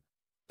did,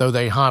 though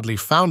they hardly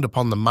found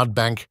upon the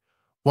mudbank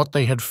what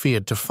they had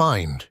feared to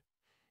find.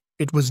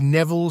 It was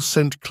Neville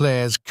St.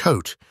 Clair's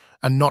coat,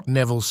 and not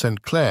Neville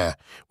St. Clair,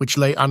 which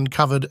lay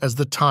uncovered as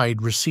the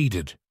tide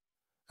receded.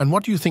 And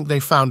what do you think they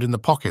found in the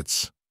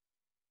pockets?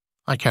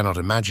 I cannot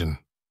imagine.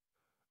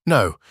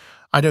 No,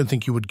 I don't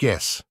think you would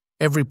guess.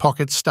 Every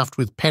pocket stuffed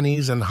with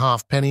pennies and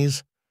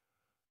halfpennies,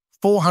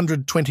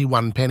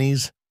 421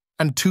 pennies,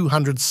 and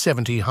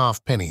 270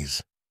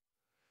 halfpennies.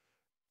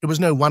 It was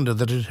no wonder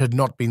that it had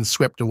not been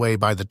swept away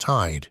by the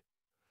tide.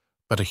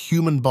 But a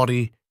human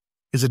body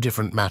is a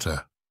different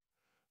matter.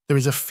 There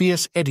is a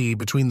fierce eddy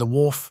between the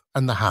wharf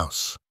and the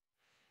house.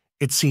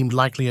 It seemed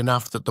likely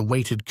enough that the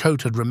weighted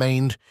coat had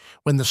remained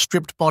when the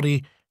stripped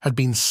body had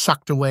been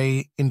sucked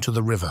away into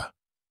the river.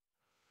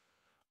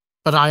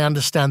 But I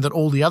understand that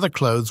all the other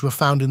clothes were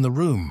found in the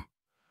room.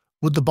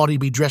 Would the body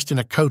be dressed in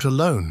a coat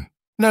alone?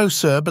 No,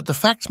 sir, but the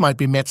facts might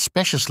be met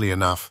speciously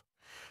enough.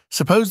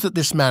 Suppose that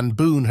this man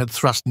Boone had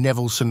thrust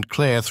Neville St.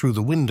 Clair through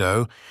the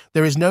window,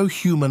 there is no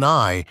human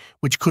eye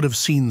which could have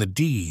seen the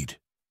deed.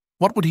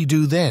 What would he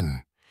do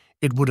then?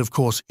 It would, of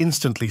course,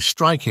 instantly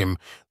strike him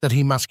that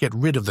he must get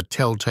rid of the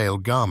telltale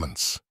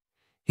garments.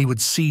 He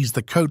would seize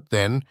the coat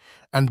then,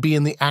 and be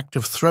in the act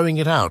of throwing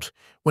it out,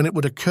 when it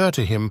would occur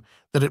to him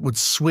that it would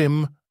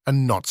swim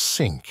and not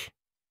sink.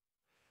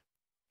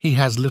 He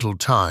has little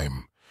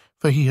time,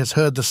 for he has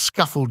heard the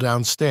scuffle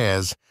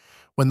downstairs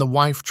when the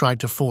wife tried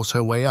to force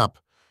her way up,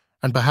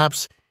 and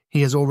perhaps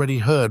he has already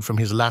heard from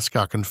his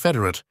Lascar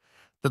confederate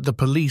that the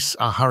police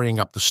are hurrying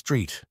up the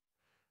street.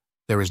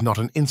 There is not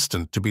an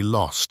instant to be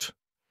lost.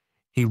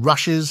 He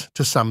rushes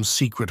to some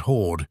secret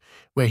hoard,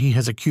 where he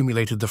has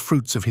accumulated the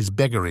fruits of his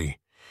beggary,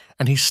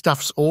 and he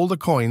stuffs all the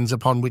coins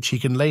upon which he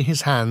can lay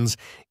his hands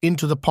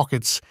into the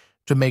pockets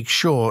to make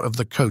sure of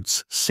the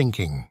coat's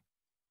sinking.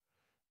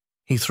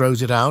 He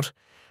throws it out,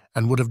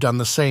 and would have done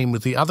the same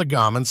with the other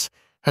garments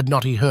had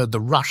not he heard the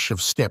rush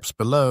of steps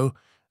below,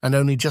 and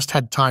only just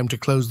had time to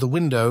close the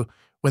window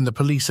when the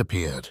police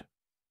appeared.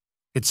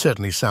 It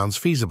certainly sounds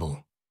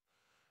feasible.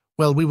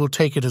 Well, we will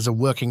take it as a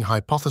working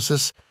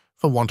hypothesis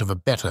for want of a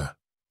better.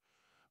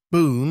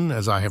 Boone,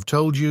 as I have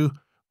told you,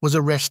 was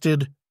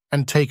arrested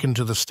and taken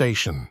to the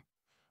station,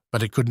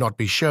 but it could not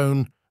be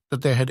shown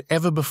that there had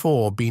ever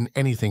before been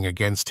anything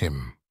against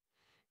him.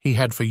 He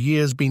had for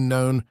years been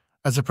known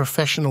as a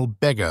professional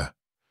beggar,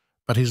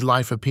 but his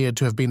life appeared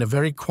to have been a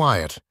very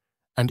quiet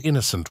and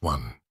innocent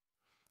one.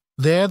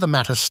 There the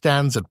matter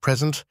stands at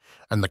present,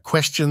 and the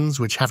questions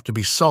which have to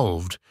be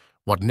solved,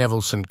 what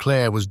Neville St.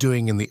 Clair was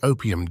doing in the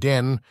opium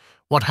den,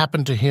 what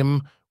happened to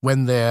him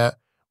when there,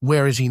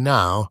 where is he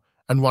now,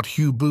 and what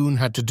Hugh Boone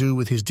had to do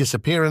with his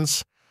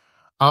disappearance,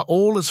 are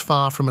all as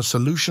far from a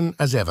solution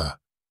as ever.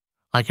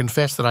 I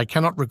confess that I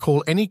cannot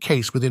recall any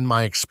case within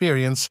my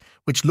experience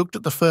which looked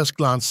at the first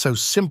glance so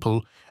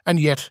simple and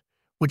yet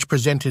which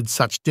presented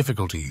such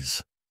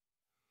difficulties.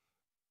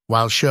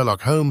 While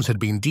Sherlock Holmes had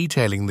been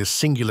detailing this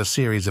singular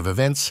series of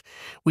events,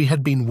 we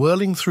had been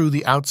whirling through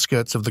the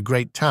outskirts of the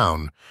great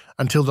town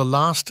until the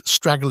last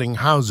straggling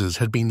houses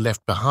had been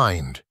left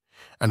behind,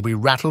 and we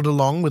rattled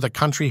along with a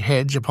country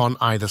hedge upon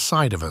either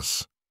side of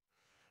us.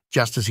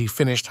 Just as he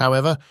finished,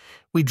 however,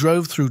 we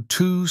drove through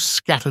 2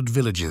 scattered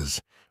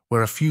villages,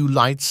 where a few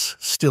lights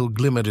still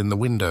glimmered in the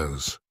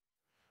windows.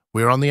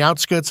 "We're on the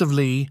outskirts of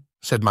Lee,"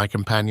 said my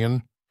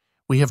companion.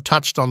 "We have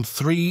touched on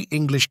 3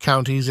 English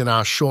counties in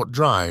our short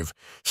drive,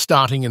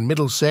 starting in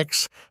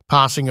Middlesex,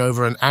 passing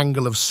over an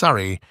angle of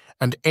Surrey,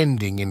 and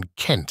ending in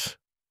Kent.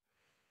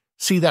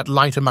 See that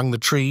light among the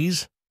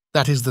trees?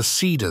 That is the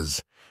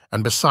Cedars,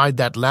 and beside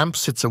that lamp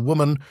sits a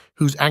woman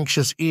whose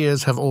anxious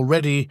ears have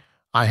already,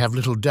 I have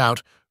little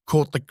doubt,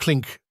 caught the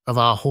clink of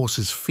our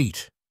horses'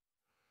 feet."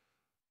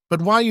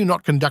 "But why are you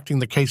not conducting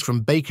the case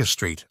from Baker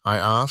Street?" I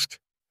asked.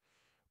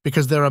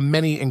 "Because there are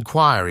many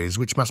inquiries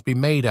which must be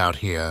made out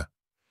here.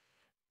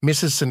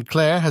 Mrs. St.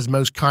 Clair has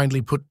most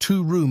kindly put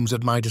 2 rooms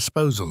at my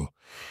disposal,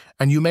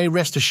 and you may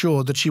rest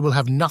assured that she will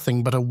have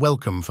nothing but a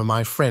welcome for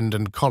my friend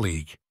and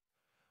colleague.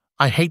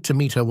 I hate to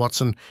meet her,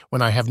 Watson,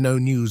 when I have no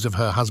news of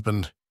her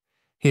husband.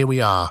 Here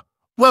we are.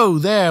 Whoa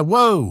there,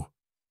 whoa!"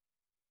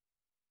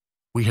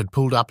 We had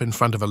pulled up in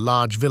front of a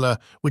large villa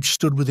which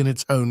stood within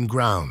its own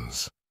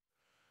grounds.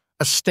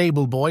 A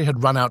stable boy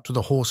had run out to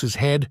the horse's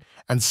head,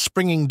 and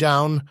springing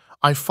down,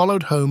 I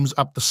followed Holmes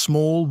up the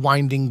small,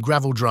 winding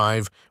gravel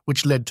drive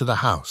which led to the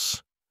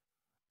house.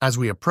 As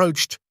we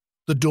approached,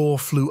 the door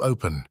flew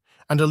open,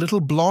 and a little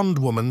blonde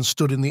woman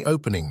stood in the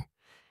opening,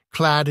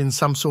 clad in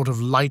some sort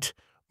of light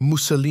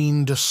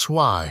mousseline de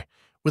soie,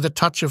 with a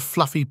touch of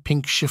fluffy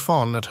pink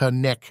chiffon at her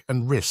neck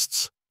and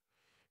wrists.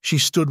 She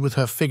stood with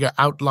her figure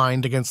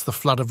outlined against the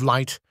flood of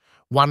light,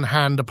 one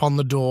hand upon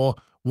the door,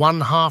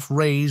 one half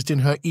raised in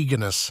her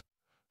eagerness,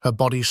 her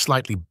body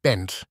slightly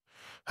bent,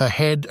 her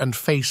head and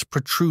face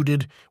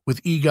protruded with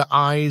eager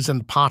eyes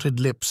and parted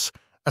lips,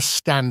 a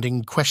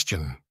standing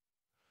question.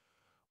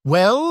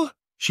 "Well?"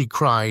 she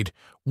cried.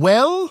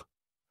 "Well?"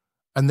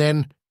 And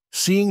then,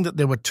 seeing that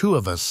there were 2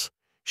 of us,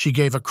 she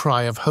gave a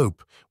cry of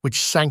hope,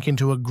 which sank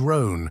into a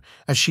groan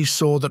as she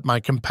saw that my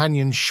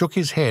companion shook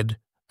his head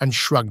and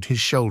shrugged his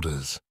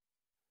shoulders.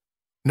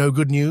 "No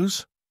good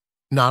news?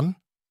 None?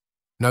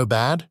 No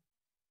bad?"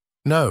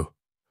 "No.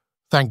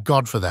 Thank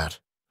God for that.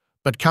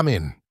 But come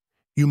in.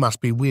 You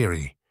must be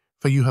weary,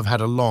 for you have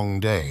had a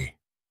long day.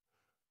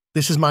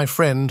 This is my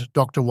friend,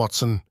 Dr.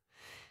 Watson.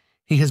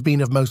 He has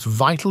been of most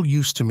vital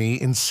use to me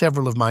in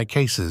several of my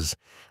cases,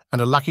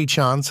 and a lucky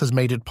chance has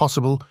made it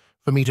possible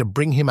for me to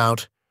bring him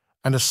out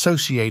and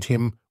associate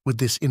him with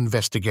this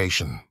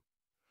investigation."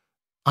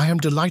 "I am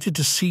delighted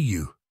to see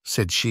you,"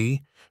 said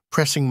she,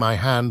 pressing my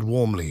hand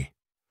warmly.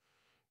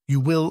 "You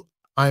will,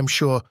 I am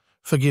sure,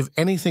 forgive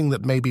anything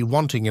that may be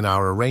wanting in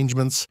our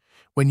arrangements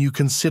when you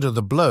consider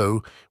the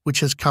blow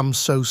which has come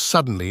so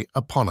suddenly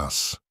upon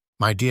us."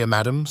 "My dear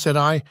madam," said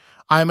I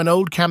am an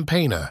old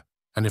campaigner,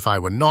 and if I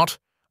were not,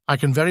 I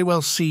can very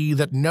well see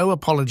that no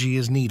apology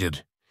is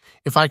needed.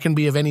 If I can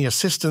be of any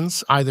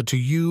assistance, either to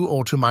you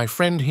or to my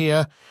friend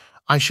here,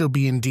 I shall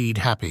be indeed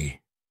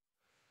happy."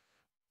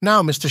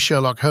 "Now, Mr.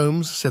 Sherlock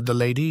Holmes," said the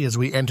lady as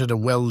we entered a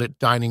well-lit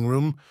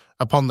dining-room,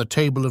 upon the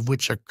table of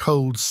which a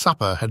cold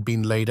supper had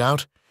been laid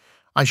out,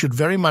 "I should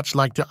very much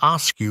like to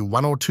ask you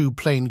 1 or 2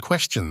 plain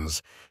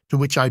questions, to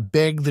which I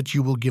beg that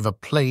you will give a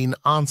plain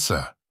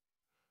answer."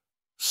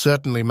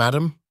 "Certainly,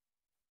 madam."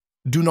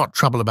 "Do not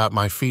trouble about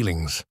my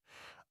feelings.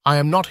 I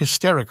am not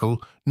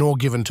hysterical nor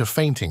given to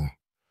fainting.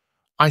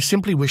 I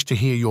simply wish to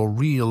hear your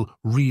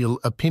real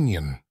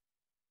opinion."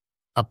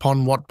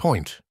 "Upon what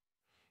point?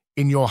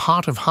 In your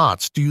heart of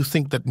hearts, do you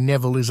think that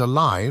Neville is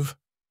alive?"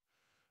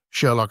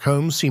 Sherlock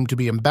Holmes seemed to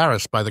be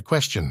embarrassed by the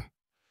question.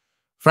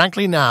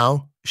 "Frankly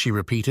now," she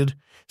repeated,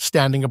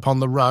 standing upon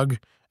the rug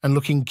and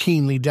looking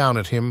keenly down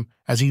at him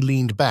as he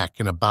leaned back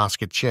in a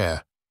basket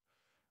chair.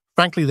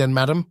 "Frankly then,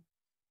 madam,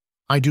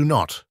 I do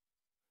not."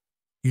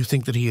 "You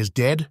think that he is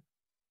dead?"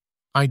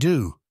 "I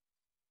do."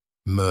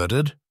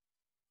 "Murdered?"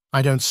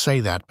 "I don't say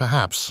that,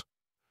 perhaps."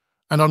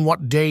 "And on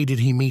what day did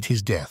he meet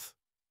his death?"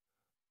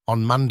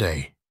 "On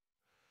Monday."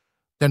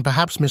 Then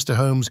perhaps, Mr.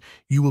 Holmes,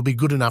 you will be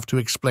good enough to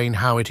explain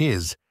how it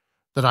is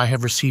that I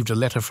have received a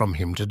letter from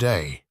him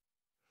today."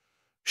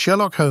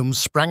 Sherlock Holmes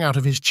sprang out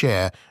of his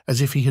chair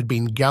as if he had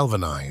been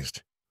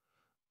galvanized.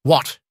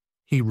 "What?"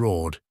 he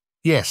roared.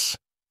 "Yes,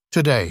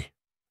 today."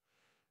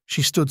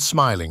 She stood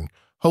smiling,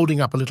 holding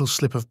up a little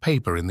slip of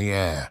paper in the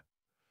air.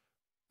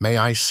 "May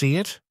I see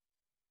it?"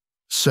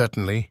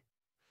 "Certainly."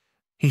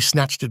 He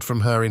snatched it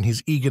from her in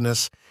his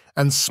eagerness,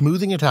 and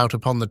smoothing it out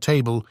upon the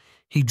table,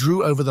 he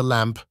drew over the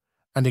lamp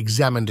and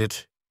examined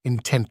it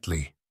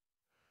intently.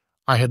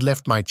 I had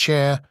left my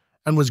chair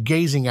and was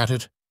gazing at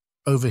it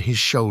over his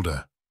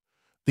shoulder.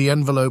 The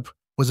envelope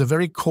was a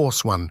very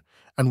coarse one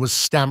and was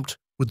stamped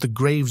with the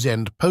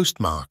Gravesend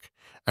postmark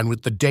and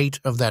with the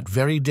date of that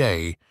very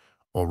day,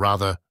 or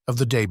rather of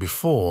the day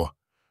before,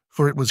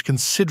 for it was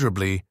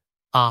considerably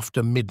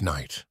after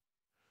midnight.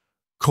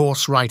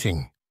 "Coarse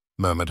writing,"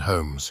 murmured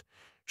Holmes.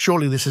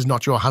 "Surely this is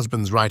not your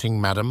husband's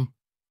writing, madam?"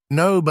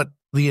 "No, but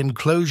the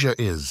enclosure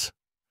is.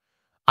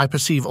 I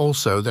perceive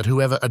also that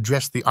whoever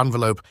addressed the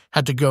envelope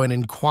had to go and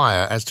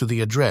inquire as to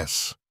the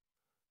address."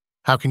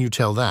 "How can you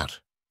tell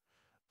that?"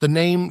 "The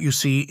name, you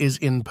see, is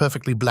in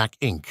perfectly black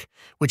ink,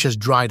 which has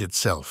dried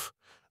itself.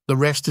 The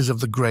rest is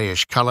of the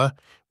greyish colour,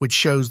 which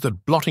shows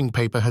that blotting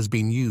paper has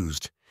been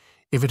used.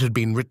 If it had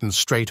been written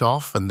straight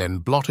off and then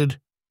blotted,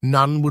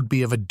 none would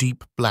be of a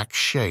deep black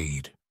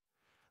shade.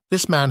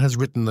 This man has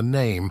written the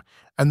name,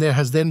 and there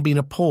has then been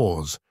a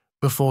pause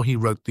before he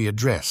wrote the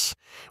address,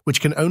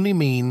 which can only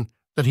mean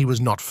that he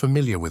was not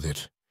familiar with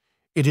it.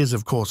 It is,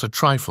 of course, a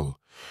trifle,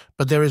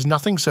 but there is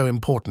nothing so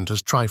important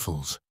as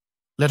trifles.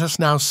 Let us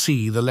now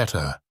see the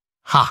letter.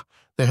 Ha!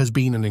 There has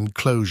been an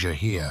enclosure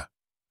here.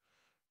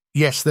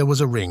 Yes, there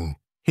was a ring,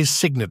 his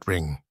signet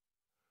ring.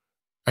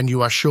 And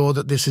you are sure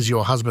that this is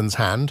your husband's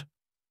hand?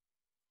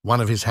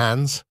 One of his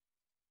hands?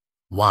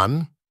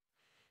 One?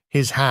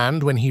 His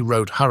hand when he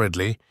wrote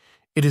hurriedly.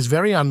 It is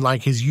very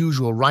unlike his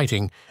usual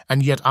writing,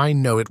 and yet I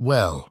know it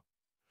well.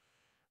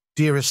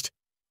 Dearest,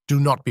 do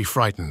not be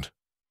frightened.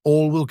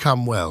 All will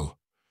come well.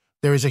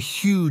 There is a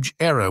huge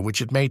error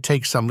which it may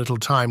take some little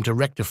time to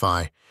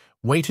rectify.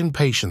 Wait in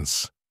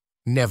patience.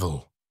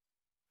 Neville.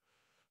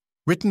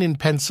 Written in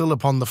pencil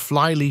upon the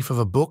fly-leaf of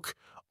a book,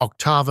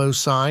 octavo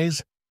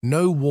size,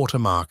 no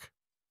watermark.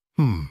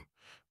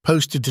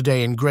 Posted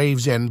today in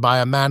Gravesend by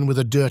a man with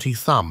a dirty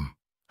thumb.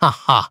 Ha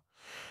ha!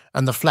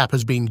 And the flap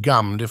has been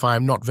gummed, if I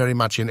am not very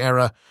much in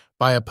error,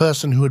 by a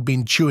person who had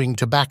been chewing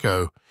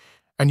tobacco.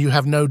 And you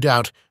have no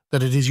doubt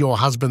that it is your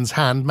husband's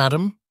hand,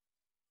 madam?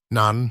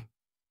 None.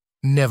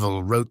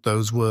 Neville wrote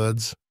those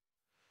words.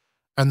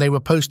 And they were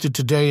posted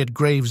today at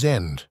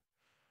Gravesend.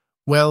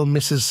 Well,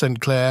 Mrs. St.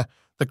 Clair,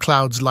 the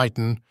clouds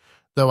lighten,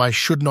 though I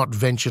should not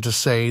venture to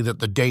say that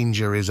the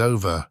danger is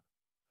over.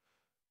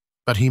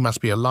 But he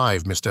must be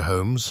alive, Mr.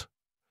 Holmes.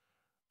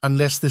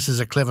 Unless this is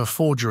a clever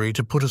forgery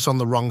to put us on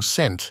the wrong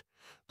scent.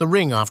 The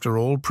ring, after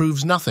all,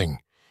 proves nothing.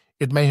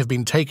 It may have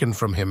been taken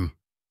from him.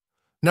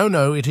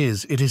 No, it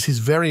is. It is his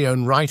very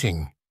own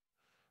writing.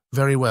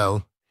 Very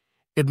well.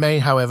 It may,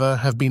 however,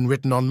 have been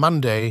written on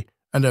Monday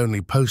and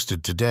only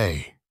posted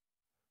today.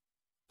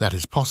 That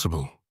is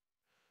possible.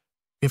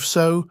 If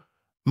so,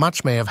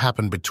 much may have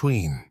happened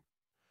between.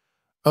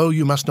 Oh,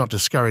 you must not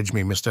discourage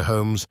me, Mr.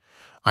 Holmes.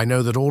 I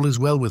know that all is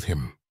well with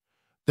him.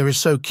 There is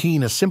so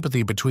keen a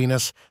sympathy between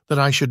us that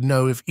I should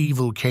know if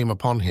evil came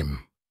upon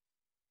him.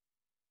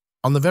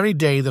 On the very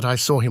day that I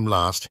saw him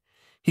last,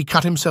 he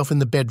cut himself in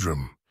the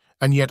bedroom,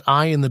 and yet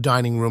I in the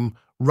dining room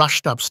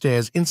rushed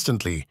upstairs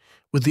instantly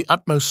with the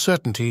utmost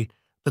certainty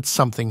that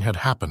something had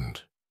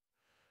happened.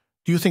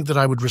 Do you think that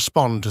I would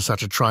respond to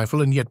such a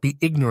trifle and yet be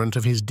ignorant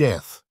of his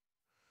death?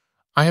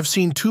 I have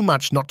seen too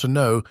much not to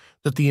know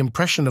that the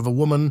impression of a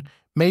woman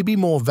may be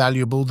more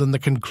valuable than the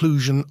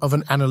conclusion of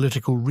an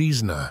analytical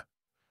reasoner.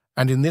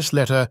 And in this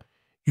letter,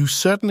 you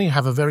certainly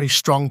have a very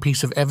strong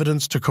piece of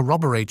evidence to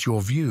corroborate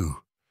your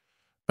view.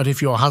 But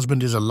if your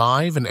husband is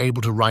alive and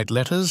able to write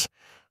letters,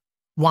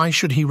 why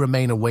should he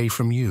remain away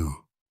from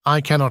you?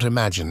 I cannot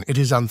imagine. It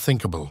is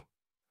unthinkable.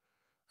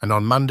 And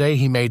on Monday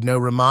he made no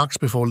remarks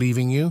before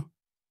leaving you?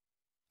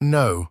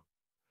 No.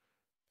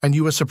 And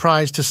you were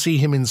surprised to see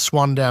him in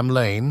Swandam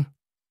Lane?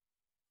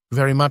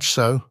 Very much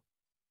so.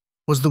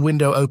 Was the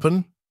window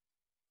open?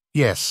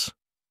 Yes.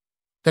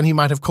 Then he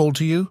might have called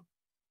to you?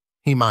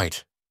 He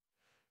might.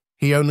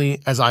 He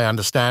only, as I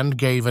understand,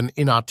 gave an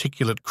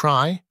inarticulate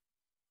cry?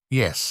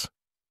 Yes.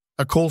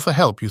 A call for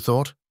help, you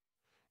thought?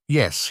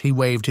 Yes, he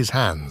waved his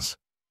hands.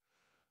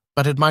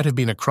 But it might have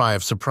been a cry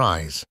of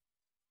surprise.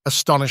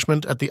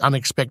 Astonishment at the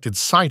unexpected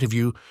sight of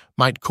you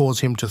might cause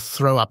him to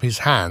throw up his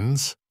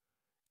hands.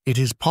 It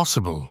is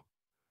possible.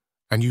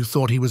 And you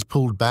thought he was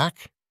pulled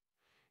back?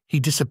 He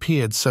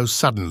disappeared so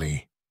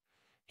suddenly.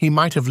 He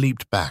might have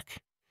leaped back.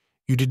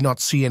 You did not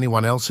see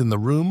anyone else in the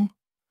room?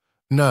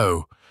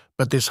 No,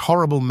 but this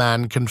horrible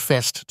man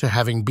confessed to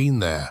having been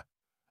there,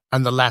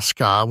 and the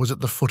Lascar was at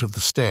the foot of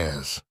the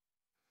stairs.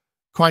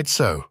 Quite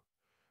so.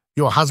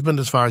 Your husband,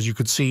 as far as you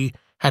could see,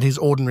 had his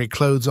ordinary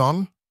clothes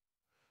on,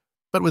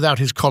 but without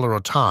his collar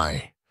or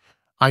tie.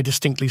 I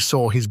distinctly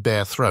saw his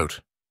bare throat.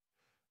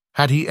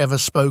 Had he ever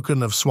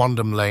spoken of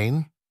Swandam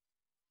Lane?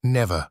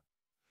 Never.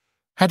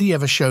 Had he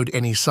ever showed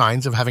any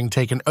signs of having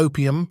taken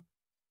opium?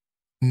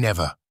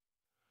 Never.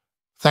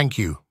 Thank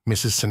you,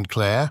 Mrs. St.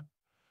 Clair.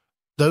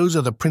 Those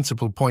are the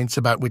principal points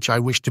about which I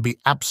wish to be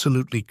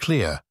absolutely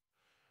clear.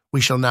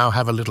 We shall now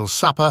have a little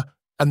supper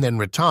and then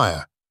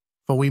retire,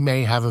 for we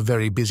may have a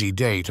very busy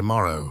day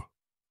tomorrow.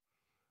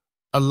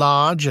 A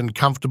large and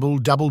comfortable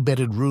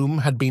double-bedded room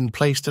had been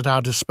placed at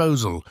our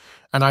disposal,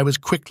 and I was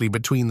quickly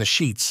between the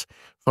sheets,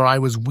 for I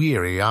was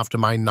weary after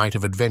my night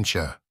of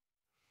adventure.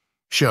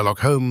 Sherlock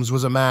Holmes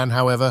was a man,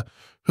 however,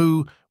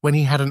 who, when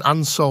he had an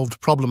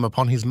unsolved problem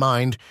upon his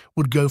mind,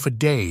 would go for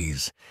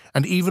days,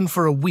 and even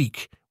for a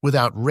week,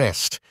 without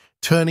rest,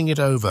 turning it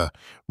over,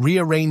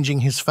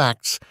 rearranging his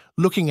facts,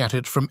 looking at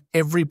it from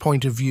every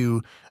point of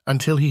view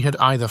until he had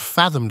either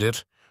fathomed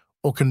it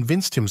or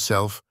convinced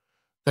himself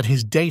that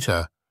his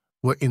data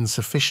were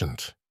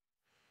insufficient.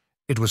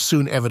 It was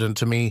soon evident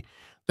to me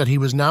that he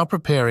was now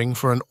preparing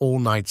for an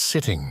all-night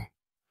sitting.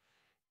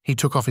 He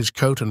took off his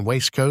coat and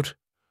waistcoat,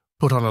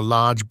 put on a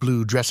large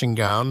blue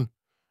dressing-gown,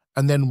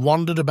 and then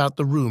wandered about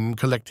the room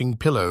collecting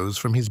pillows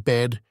from his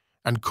bed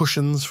and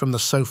cushions from the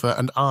sofa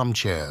and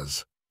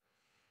armchairs.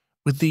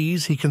 With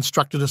these he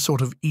constructed a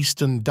sort of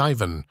Eastern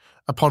divan,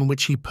 upon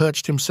which he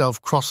perched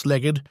himself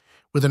cross-legged,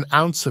 with an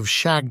ounce of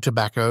shag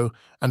tobacco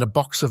and a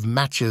box of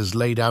matches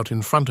laid out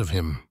in front of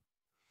him.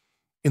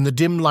 In the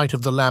dim light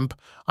of the lamp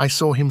I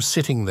saw him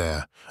sitting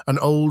there, an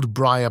old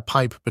briar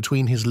pipe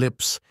between his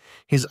lips,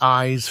 his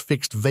eyes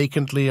fixed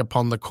vacantly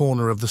upon the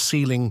corner of the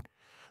ceiling,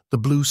 the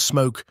blue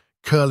smoke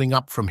curling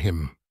up from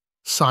him,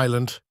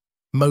 silent,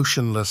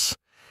 motionless,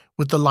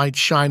 with the light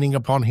shining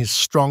upon his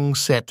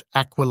strong-set,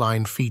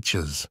 aquiline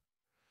features.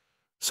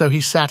 So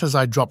he sat as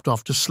I dropped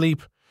off to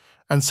sleep,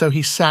 and so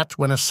he sat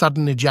when a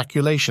sudden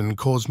ejaculation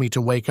caused me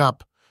to wake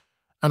up,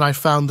 and I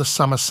found the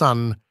summer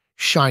sun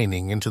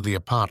shining into the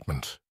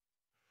apartment.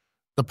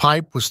 The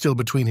pipe was still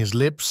between his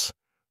lips,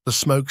 the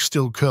smoke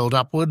still curled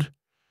upward,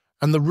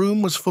 and the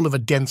room was full of a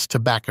dense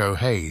tobacco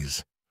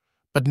haze,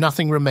 but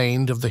nothing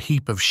remained of the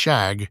heap of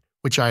shag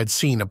which I had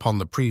seen upon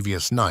the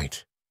previous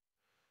night.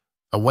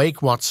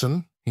 "Awake,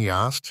 Watson?" he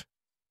asked.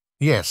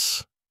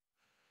 "Yes."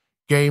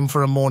 "Game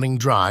for a morning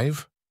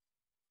drive?"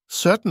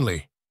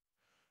 "Certainly."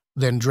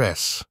 "Then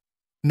dress.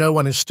 No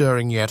one is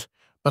stirring yet,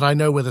 but I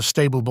know where the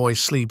stable boy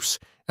sleeps,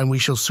 and we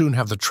shall soon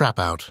have the trap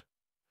out."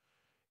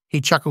 He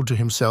chuckled to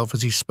himself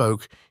as he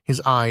spoke, his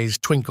eyes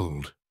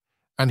twinkled,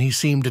 and he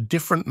seemed a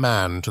different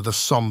man to the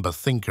sombre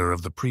thinker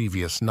of the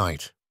previous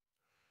night.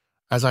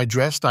 As I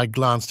dressed, I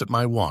glanced at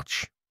my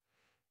watch.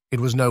 It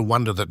was no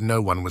wonder that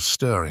no one was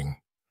stirring.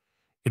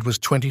 It was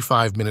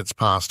 25 minutes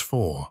past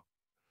 4.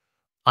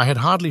 I had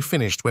hardly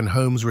finished when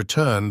Holmes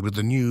returned with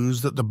the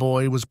news that the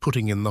boy was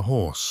putting in the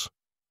horse.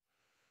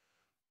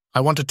 "I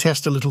want to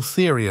test a little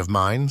theory of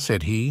mine,"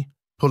 said he,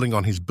 pulling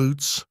on his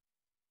boots.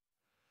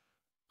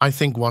 "I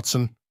think,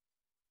 Watson,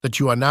 that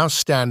you are now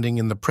standing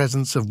in the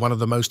presence of one of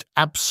the most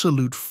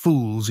absolute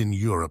fools in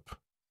Europe.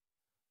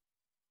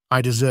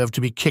 I deserve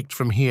to be kicked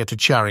from here to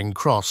Charing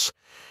Cross,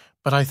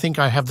 but I think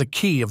I have the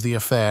key of the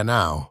affair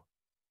now."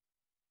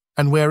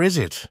 "And where is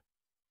it?"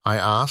 I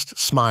asked,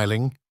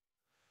 smiling.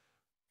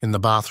 "In the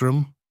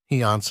bathroom,"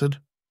 he answered.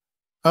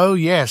 "Oh,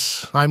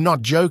 yes, I'm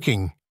not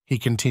joking," he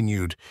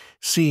continued,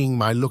 seeing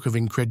my look of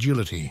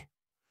incredulity.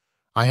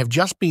 "I have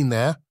just been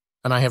there,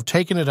 and I have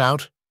taken it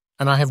out,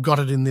 and I have got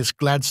it in this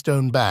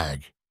Gladstone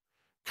bag.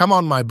 Come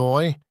on, my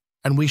boy,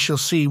 and we shall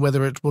see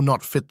whether it will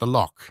not fit the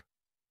lock."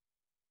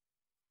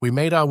 We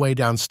made our way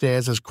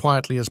downstairs as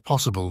quietly as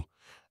possible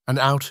and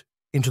out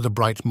into the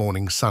bright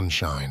morning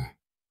sunshine.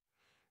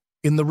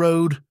 In the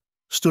road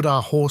stood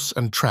our horse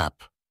and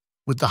trap,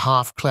 with the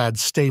half-clad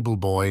stable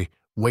boy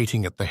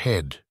waiting at the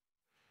head.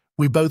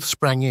 We both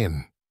sprang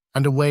in,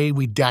 and away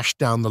we dashed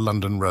down the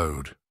London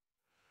road.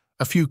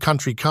 A few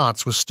country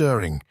carts were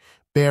stirring,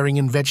 bearing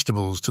in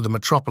vegetables to the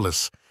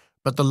metropolis,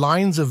 but the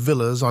lines of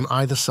villas on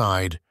either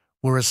side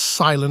were as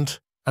silent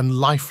and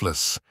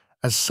lifeless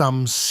as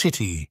some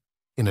city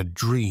in a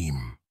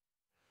dream.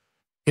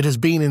 "It has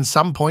been in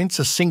some points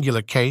a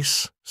singular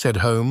case," said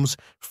Holmes,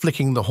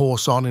 flicking the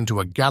horse on into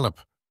a gallop.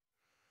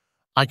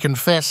 "I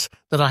confess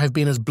that I have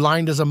been as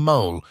blind as a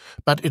mole,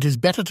 but it is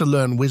better to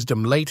learn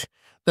wisdom late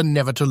than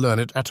never to learn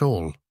it at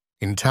all."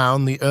 In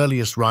town, the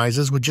earliest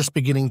risers were just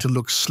beginning to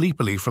look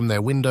sleepily from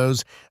their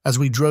windows as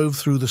we drove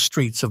through the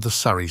streets of the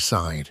Surrey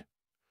side.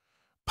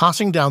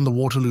 Passing down the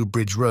Waterloo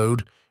Bridge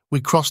Road, we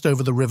crossed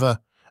over the river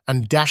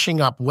and, dashing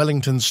up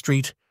Wellington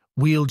Street,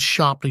 wheeled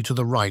sharply to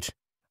the right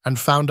and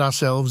found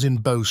ourselves in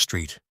Bow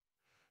Street.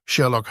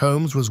 Sherlock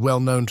Holmes was well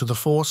known to the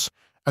force,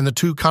 and the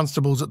two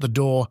constables at the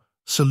door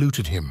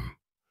saluted him.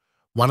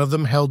 One of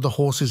them held the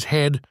horse's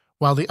head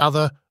while the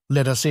other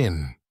led us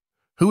in.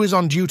 "Who is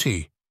on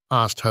duty?"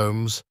 asked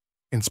Holmes.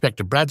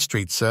 "Inspector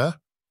Bradstreet, sir."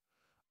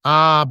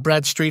 "Ah,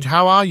 Bradstreet,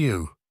 how are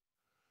you?"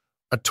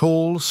 A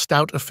tall,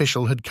 stout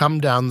official had come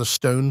down the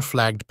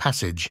stone-flagged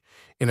passage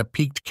in a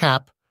peaked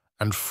cap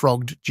and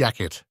frogged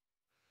jacket.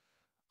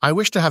 "I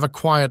wish to have a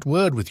quiet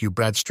word with you,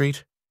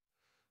 Bradstreet."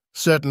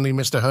 "Certainly,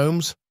 Mr.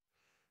 Holmes.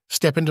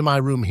 Step into my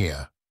room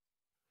here."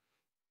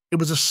 It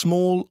was a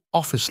small,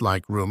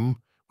 office-like room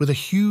with a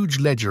huge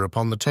ledger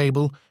upon the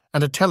table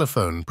and a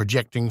telephone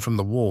projecting from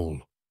the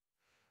wall.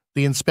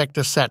 The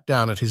inspector sat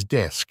down at his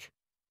desk.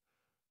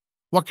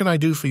 "What can I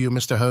do for you,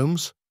 Mr.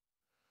 Holmes?"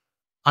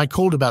 "I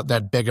called about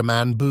that beggar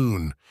man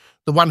Boone,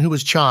 the one who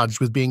was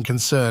charged with being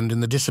concerned in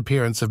the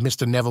disappearance of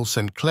Mr. Neville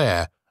St.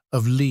 Clair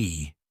of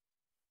Lee."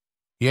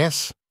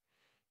 "Yes,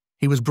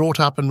 he was brought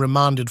up and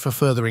remanded for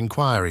further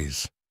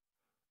inquiries."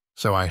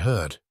 "So I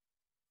heard.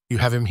 You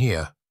have him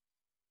here?"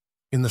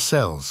 "In the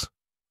cells."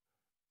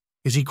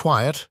 "Is he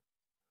quiet?"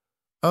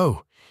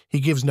 "Oh, he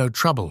gives no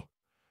trouble,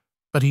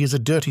 but he is a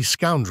dirty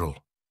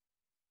scoundrel."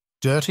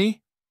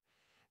 "Dirty?"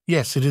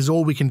 "Yes, it is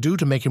all we can do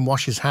to make him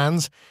wash his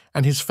hands,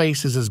 and his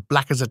face is as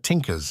black as a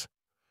tinker's.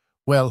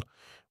 Well,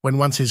 when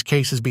once his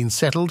case has been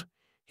settled,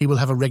 he will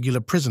have a regular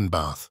prison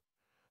bath,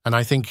 and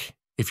I think,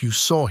 if you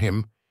saw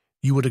him,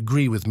 you would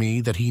agree with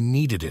me that he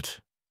needed it."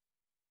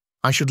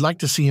 "I should like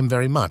to see him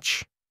very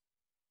much."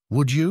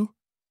 "Would you?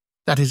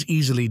 That is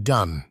easily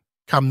done.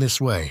 Come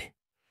this way.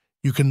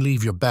 You can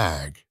leave your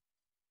bag."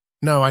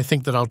 "No, I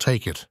think that I'll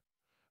take it."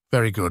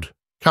 "Very good.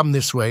 Come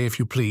this way, if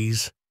you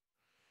please."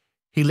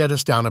 He led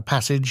us down a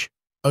passage,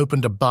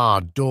 opened a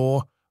barred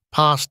door,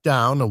 passed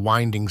down a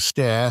winding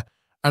stair,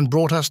 and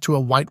brought us to a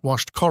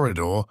whitewashed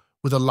corridor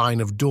with a line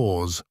of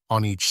doors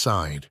on each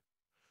side.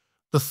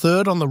 "The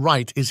third on the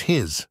right is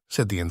his,"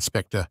 said the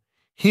inspector.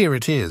 "Here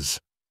it is."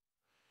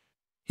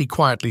 He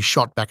quietly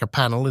shot back a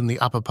panel in the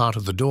upper part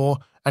of the door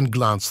and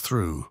glanced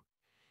through.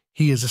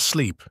 "He is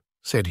asleep,"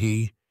 said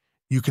he.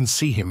 "You can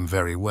see him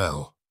very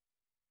well."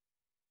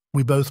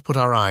 We both put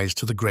our eyes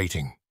to the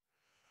grating.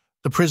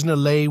 The prisoner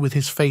lay with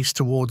his face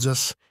towards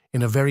us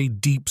in a very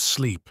deep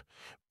sleep,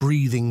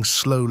 breathing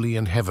slowly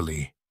and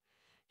heavily.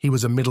 He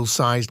was a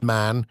middle-sized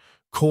man,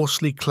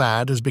 coarsely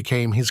clad as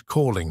became his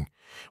calling,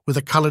 with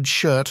a coloured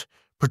shirt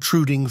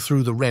protruding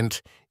through the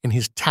rent in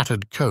his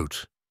tattered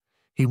coat.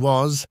 He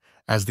was,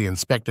 as the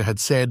inspector had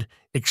said,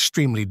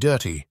 extremely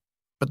dirty,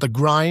 but the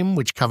grime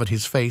which covered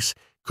his face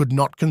could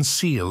not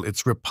conceal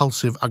its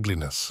repulsive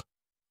ugliness.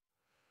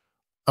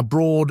 A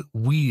broad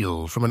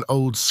wheal from an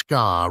old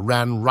scar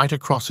ran right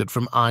across it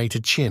from eye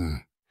to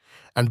chin,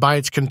 and by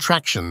its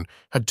contraction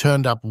had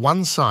turned up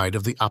one side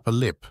of the upper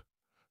lip,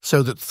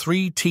 so that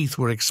 3 teeth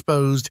were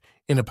exposed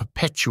in a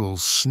perpetual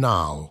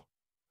snarl.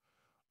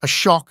 A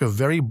shock of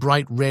very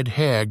bright red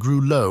hair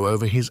grew low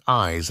over his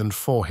eyes and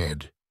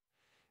forehead.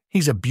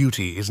 "He's a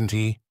beauty, isn't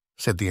he?"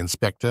 said the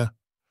inspector.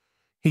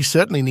 "He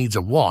certainly needs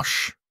a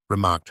wash,"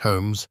 remarked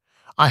Holmes.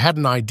 "I had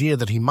an idea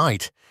that he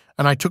might,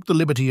 and I took the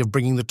liberty of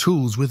bringing the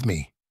tools with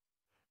me."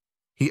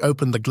 He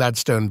opened the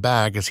Gladstone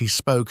bag as he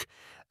spoke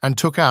and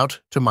took out,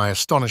 to my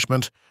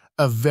astonishment,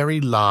 a very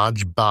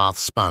large bath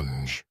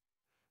sponge.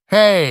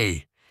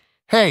 "Hey!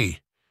 Hey!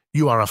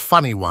 You are a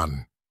funny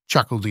one,"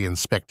 chuckled the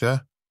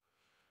inspector.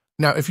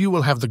 "Now, if you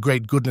will have the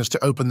great goodness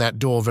to open that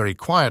door very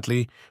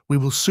quietly, we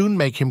will soon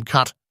make him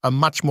cut a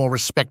much more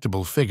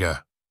respectable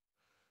figure."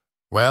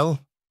 "Well,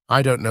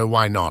 I don't know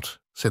why not,"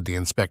 said the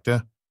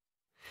inspector.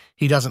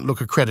 "He doesn't look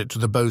a credit to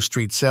the Bow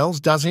Street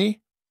cells, does he?"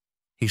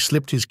 He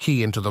slipped his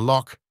key into the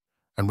lock,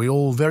 and we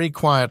all very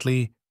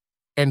quietly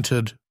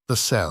entered the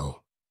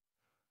cell.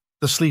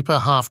 The sleeper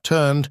half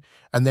turned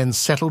and then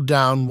settled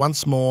down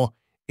once more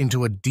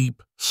into a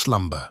deep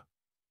slumber.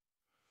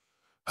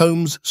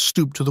 Holmes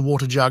stooped to the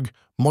water jug,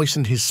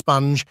 moistened his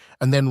sponge,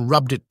 and then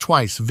rubbed it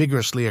twice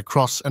vigorously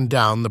across and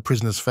down the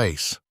prisoner's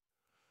face.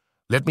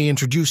 "Let me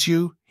introduce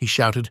you," he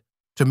shouted,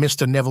 "to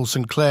Mr. Neville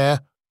St.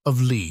 Clair of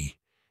Lee,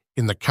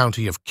 in the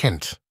county of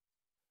Kent."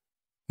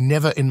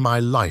 Never in my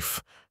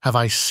life have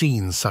I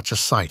seen such a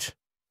sight.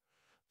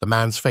 The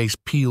man's face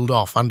peeled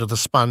off under the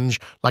sponge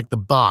like the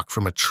bark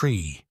from a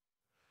tree.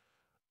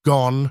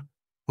 Gone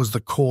was the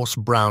coarse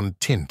brown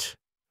tint.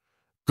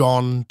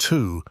 Gone,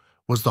 too,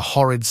 was the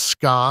horrid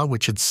scar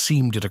which had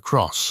seamed it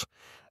across,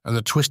 and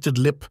the twisted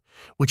lip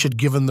which had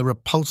given the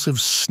repulsive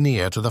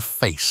sneer to the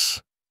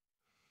face.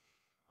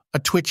 A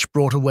twitch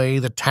brought away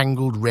the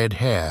tangled red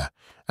hair,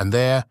 and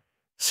there,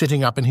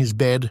 sitting up in his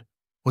bed,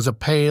 was a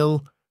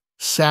pale,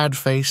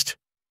 sad-faced,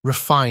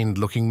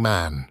 refined-looking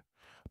man,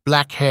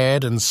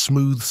 black-haired and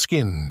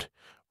smooth-skinned,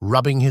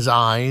 rubbing his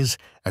eyes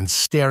and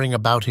staring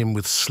about him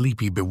with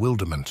sleepy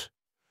bewilderment.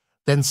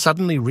 Then,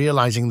 suddenly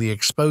realizing the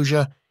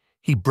exposure,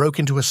 he broke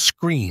into a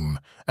scream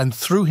and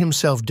threw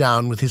himself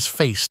down with his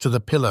face to the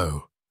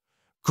pillow.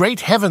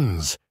 "Great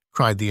heavens!"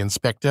 cried the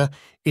inspector.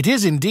 "It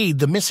is indeed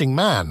the missing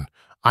man.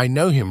 I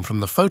know him from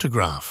the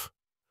photograph."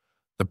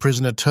 The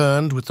prisoner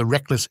turned with the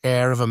reckless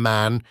air of a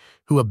man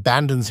who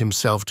abandons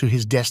himself to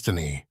his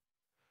destiny.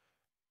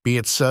 "Be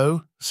it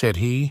so," said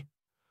he.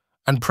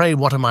 "And pray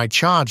what am I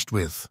charged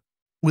with?"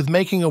 "With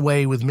making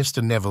away with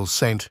Mr. Neville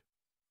St.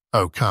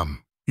 "Oh,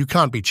 come, you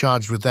can't be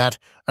charged with that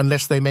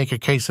unless they make a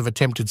case of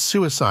attempted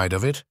suicide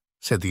of it,"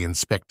 said the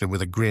inspector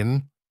with a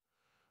grin.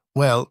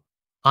 "Well,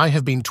 I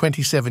have been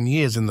 27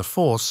 years in the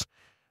force,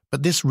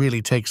 but this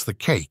really takes the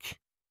cake.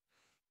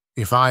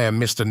 If I am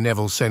Mr.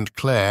 Neville St.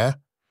 Clair,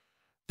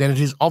 then it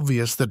is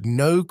obvious that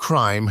no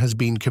crime has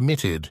been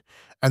committed,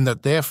 and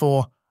that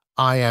therefore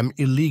I am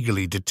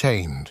illegally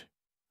detained."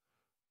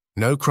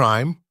 "No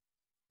crime,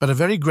 but a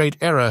very great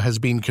error has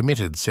been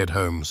committed," said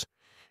Holmes.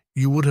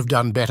 "You would have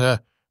done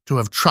better to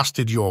have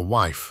trusted your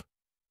wife."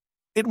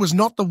 "It was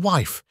not the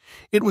wife,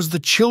 it was the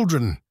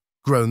children,"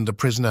 groaned the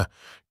prisoner.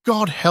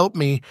 "God help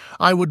me,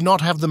 I would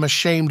not have them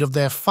ashamed of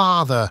their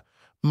father.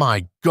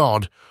 My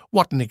God,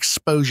 what an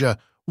exposure!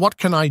 What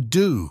can I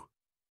do?"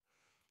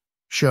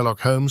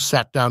 Sherlock Holmes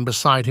sat down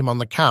beside him on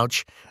the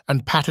couch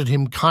and patted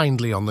him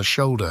kindly on the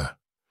shoulder.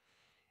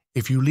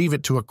 "If you leave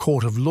it to a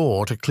court of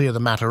law to clear the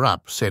matter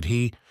up," said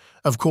he,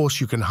 "of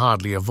course you can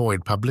hardly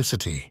avoid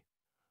publicity.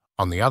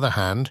 On the other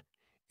hand,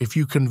 if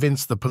you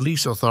convince the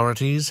police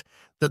authorities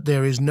that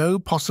there is no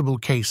possible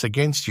case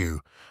against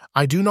you,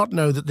 I do not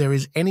know that there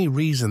is any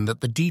reason that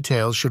the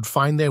details should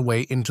find their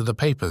way into the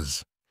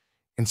papers.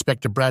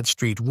 Inspector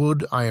Bradstreet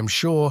would, I am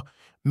sure,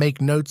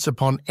 make notes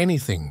upon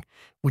anything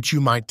which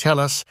you might tell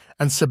us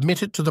and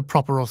submit it to the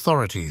proper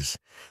authorities.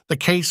 The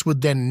case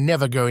would then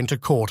never go into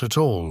court at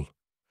all."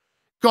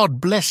 "God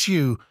bless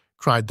you!"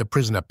 cried the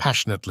prisoner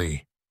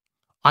passionately.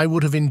 "I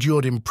would have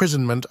endured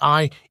imprisonment,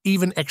 aye,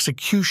 even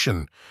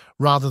execution,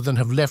 rather than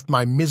have left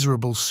my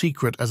miserable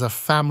secret as a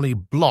family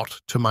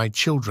blot to my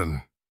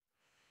children.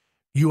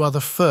 You are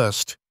the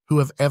first who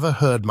have ever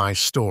heard my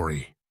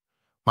story.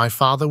 My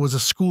father was a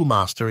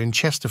schoolmaster in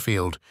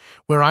Chesterfield,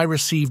 where I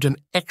received an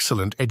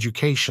excellent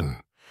education.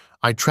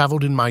 I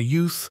travelled in my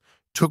youth,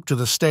 took to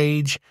the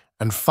stage,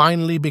 and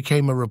finally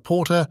became a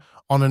reporter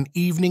on an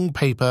evening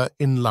paper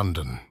in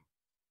London.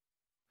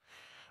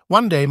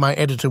 One day my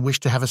editor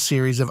wished to have a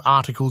series of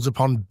articles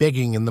upon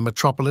begging in the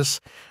metropolis,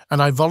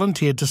 and I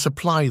volunteered to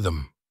supply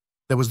them.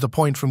 There was the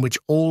point from which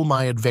all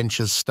my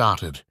adventures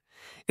started.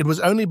 It was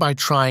only by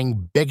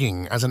trying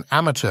begging as an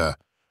amateur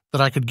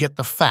that I could get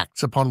the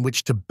facts upon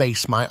which to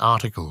base my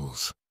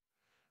articles.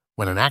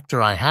 When an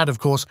actor I had, of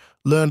course,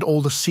 learned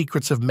all the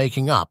secrets of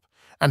making up,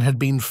 and had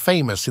been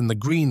famous in the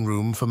green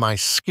room for my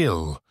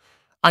skill.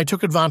 I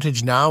took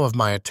advantage now of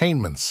my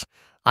attainments.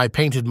 I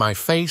painted my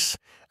face,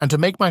 and to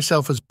make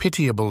myself as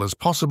pitiable as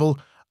possible,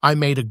 I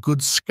made a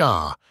good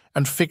scar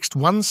and fixed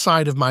one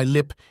side of my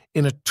lip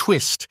in a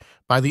twist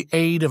by the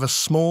aid of a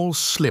small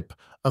slip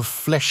of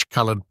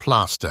flesh-coloured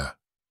plaster.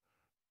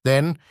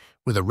 Then,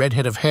 with a red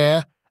head of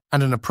hair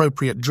and an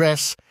appropriate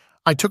dress,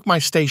 I took my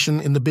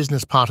station in the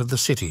business part of the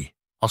city,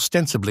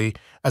 ostensibly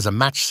as a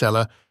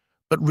match-seller,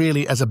 but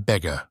really as a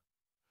beggar.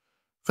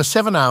 For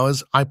 7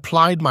 hours I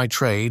plied my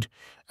trade,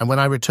 and when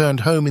I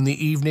returned home in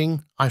the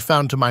evening, I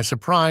found to my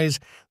surprise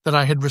that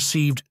I had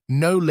received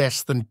no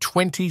less than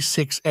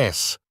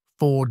 26s.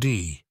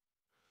 4d.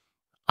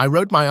 I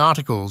wrote my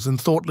articles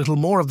and thought little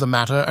more of the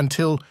matter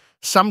until,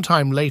 some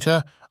time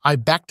later, I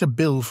backed a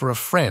bill for a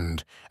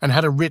friend and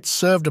had a writ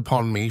served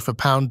upon me for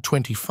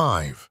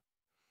 £25.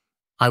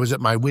 I was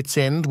at my wits'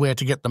 end where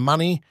to get the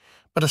money,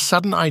 but a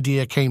sudden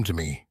idea came to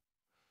me.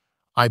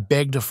 I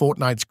begged a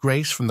fortnight's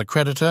grace from the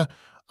creditor,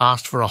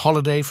 asked for a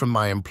holiday from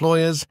my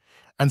employers,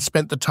 and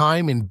spent the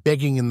time in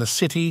begging in the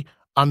city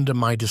under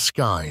my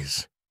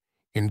disguise.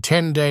 In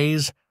 10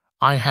 days,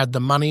 I had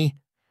the money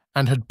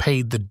and had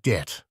paid the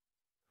debt.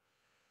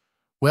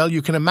 Well,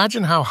 you can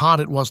imagine how hard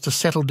it was to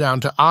settle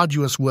down to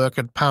arduous work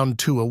at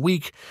 £2 a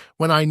week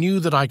when I knew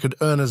that I could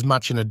earn as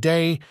much in a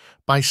day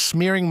by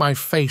smearing my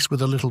face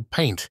with a little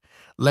paint,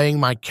 laying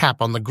my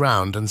cap on the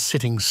ground and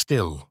sitting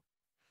still.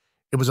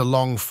 It was a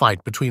long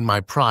fight between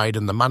my pride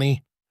and the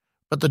money,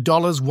 but the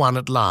dollars won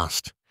at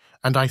last,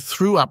 and I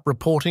threw up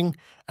reporting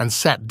and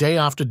sat day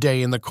after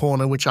day in the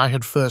corner which I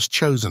had first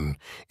chosen,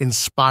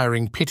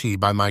 inspiring pity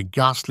by my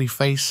ghastly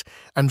face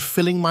and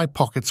filling my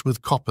pockets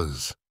with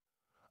coppers.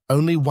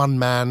 Only one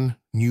man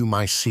knew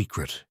my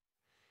secret.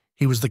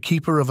 He was the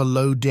keeper of a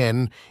low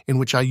den in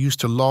which I used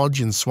to lodge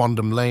in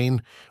Swandam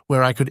Lane,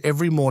 where I could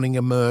every morning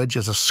emerge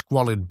as a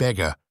squalid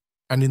beggar,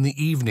 and in the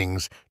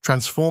evenings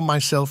transform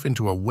myself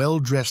into a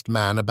well-dressed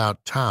man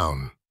about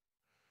town.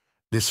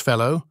 This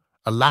fellow,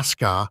 a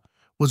lascar,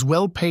 was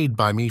well paid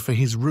by me for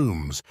his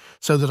rooms,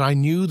 so that I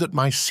knew that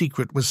my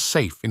secret was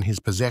safe in his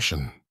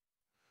possession.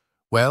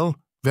 Well,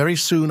 very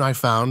soon I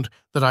found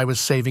that I was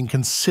saving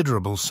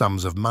considerable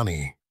sums of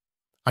money.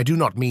 I do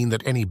not mean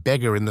that any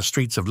beggar in the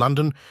streets of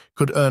London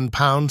could earn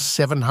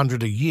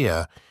 £700 a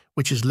year,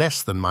 which is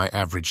less than my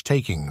average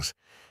takings,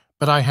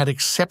 but I had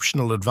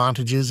exceptional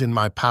advantages in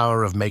my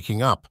power of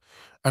making up,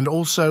 and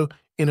also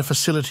in a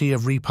facility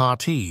of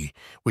repartee,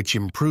 which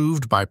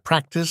improved by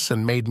practice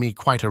and made me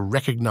quite a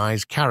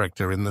recognized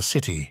character in the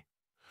city.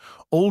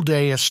 All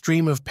day a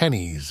stream of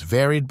pennies,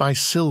 varied by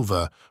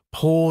silver,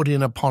 poured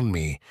in upon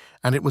me,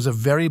 and it was a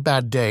very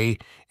bad day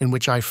in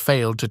which I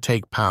failed to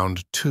take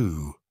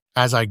 £2.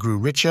 As I grew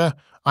richer,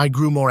 I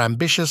grew more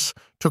ambitious,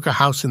 took a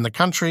house in the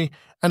country,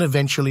 and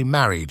eventually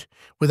married,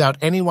 without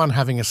anyone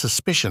having a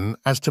suspicion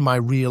as to my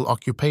real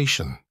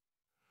occupation.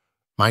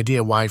 My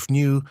dear wife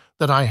knew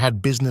that I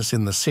had business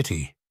in the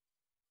city.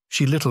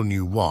 She little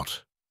knew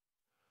what.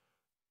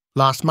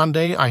 Last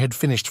Monday I had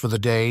finished for the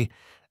day,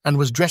 and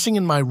was dressing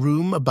in my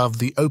room above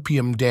the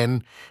opium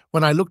den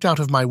when I looked out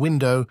of my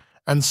window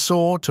and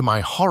saw, to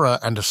my horror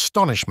and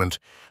astonishment,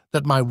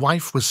 that my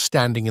wife was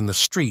standing in the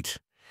street,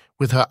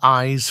 with her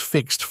eyes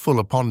fixed full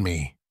upon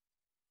me.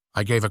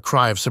 I gave a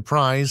cry of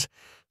surprise,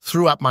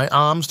 threw up my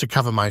arms to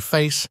cover my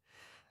face,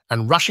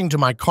 and rushing to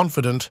my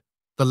confidant,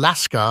 the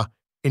Lascar,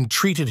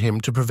 entreated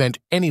him to prevent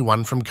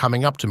anyone from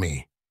coming up to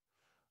me.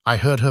 I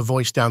heard her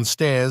voice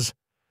downstairs,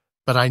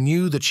 but I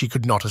knew that she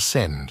could not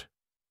ascend.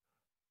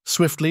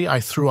 Swiftly I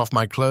threw off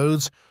my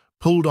clothes,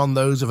 pulled on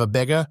those of a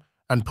beggar,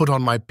 and put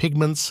on my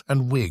pigments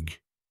and wig.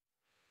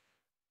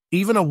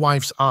 Even a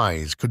wife's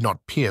eyes could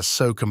not pierce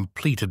so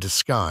complete a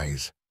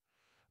disguise.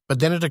 But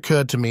then it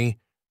occurred to me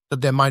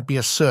that there might be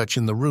a search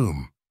in the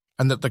room,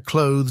 and that the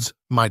clothes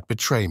might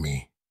betray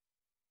me.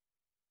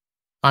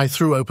 I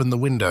threw open the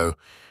window,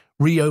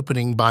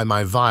 reopening by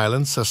my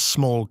violence a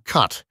small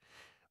cut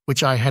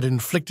which I had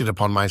inflicted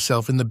upon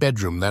myself in the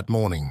bedroom that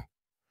morning.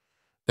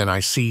 Then I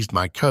seized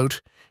my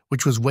coat,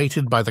 which was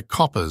weighted by the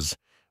coppers,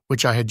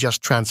 which I had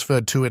just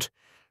transferred to it,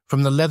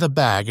 from the leather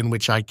bag in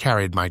which I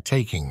carried my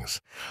takings.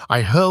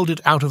 I hurled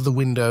it out of the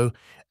window,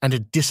 and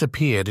it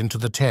disappeared into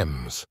the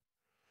Thames.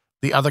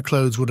 The other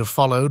clothes would have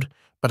followed,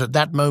 but at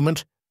that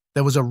moment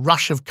there was a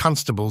rush of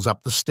constables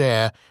up the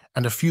stair,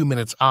 and a few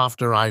minutes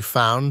after I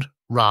found,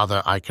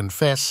 rather I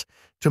confess,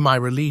 to my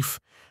relief,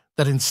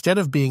 that instead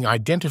of being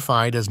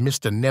identified as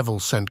Mr. Neville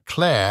St.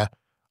 Clair,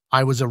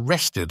 I was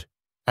arrested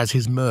as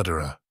his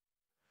murderer.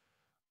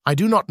 I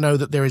do not know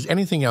that there is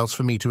anything else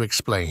for me to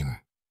explain.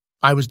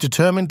 I was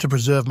determined to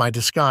preserve my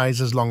disguise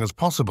as long as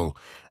possible,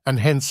 and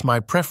hence my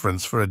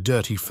preference for a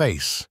dirty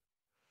face.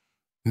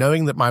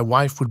 Knowing that my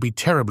wife would be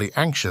terribly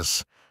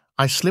anxious,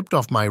 I slipped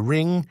off my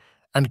ring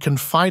and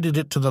confided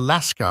it to the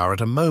Lascar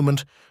at a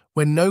moment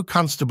when no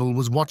constable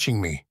was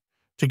watching me,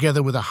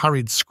 together with a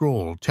hurried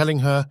scrawl telling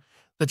her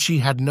that she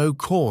had no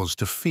cause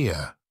to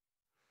fear.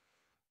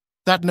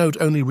 "That note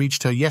only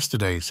reached her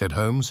yesterday," said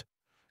Holmes.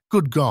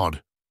 "Good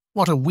God,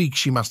 what a week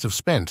she must have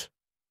spent."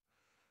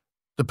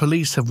 "The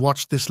police have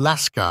watched this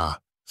Lascar,"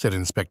 said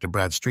Inspector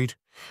Bradstreet,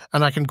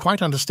 "and I can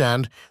quite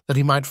understand that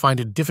he might find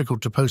it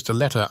difficult to post a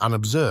letter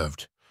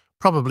unobserved.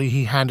 Probably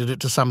he handed it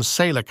to some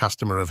sailor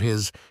customer of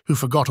his who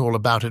forgot all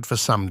about it for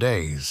some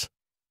days."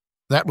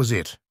 "That was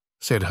it,"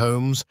 said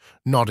Holmes,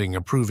 nodding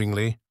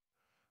approvingly.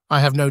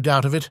 "I have no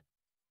doubt of it.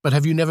 But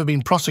have you never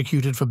been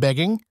prosecuted for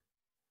begging?"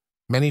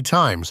 "Many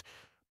times,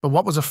 but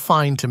what was a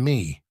fine to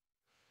me?"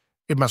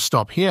 "It must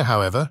stop here,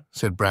 however,"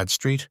 said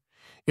Bradstreet.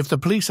 "If the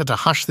police are to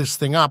hush this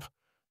thing up,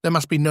 there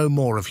must be no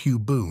more of Hugh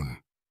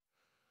Boone."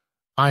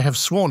 "I have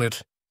sworn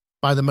it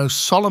by the most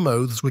solemn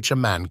oaths which a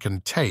man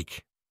can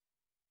take."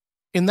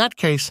 "In that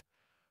case,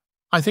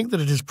 I think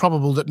that it is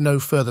probable that no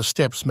further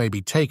steps may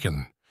be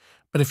taken,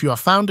 but if you are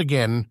found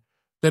again,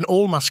 then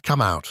all must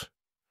come out.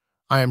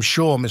 I am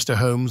sure, Mr.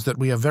 Holmes, that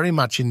we are very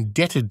much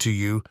indebted to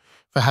you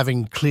for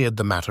having cleared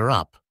the matter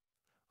up.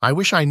 I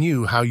wish I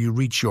knew how you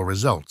reach your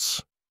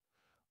results."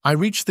 "I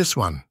reached this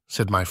one,"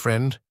 said my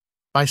friend,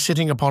 "by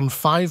sitting upon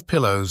 5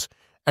 pillows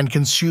and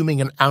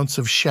consuming an ounce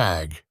of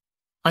shag.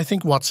 I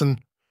think, Watson,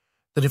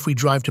 that if we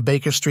drive to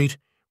Baker Street,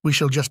 we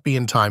shall just be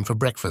in time for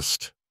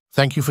breakfast.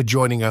 Thank you for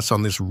joining us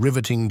on this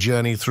riveting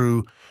journey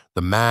through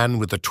The Man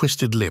with the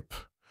Twisted Lip,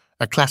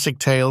 a classic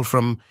tale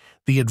from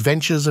The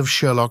Adventures of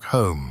Sherlock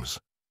Holmes.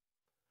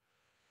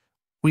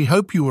 We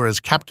hope you were as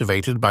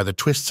captivated by the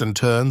twists and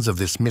turns of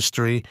this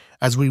mystery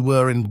as we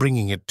were in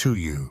bringing it to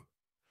you.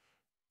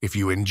 If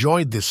you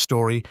enjoyed this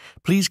story,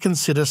 please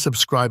consider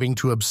subscribing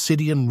to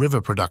Obsidian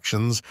River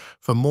Productions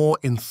for more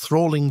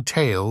enthralling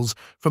tales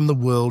from the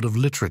world of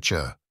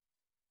literature.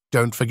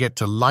 Don't forget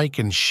to like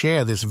and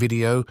share this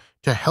video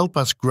to help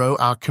us grow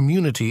our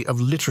community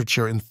of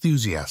literature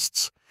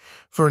enthusiasts.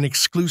 For an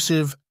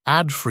exclusive,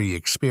 ad-free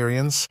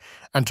experience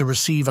and to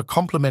receive a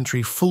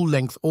complimentary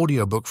full-length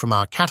audiobook from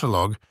our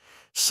catalog,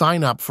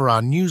 sign up for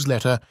our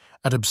newsletter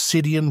at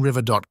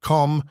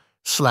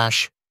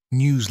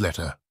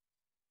obsidianriver.com/newsletter.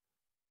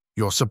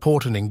 Your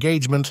support and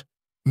engagement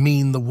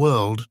mean the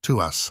world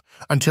to us.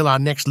 Until our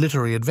next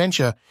literary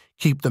adventure,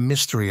 keep the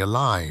mystery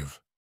alive.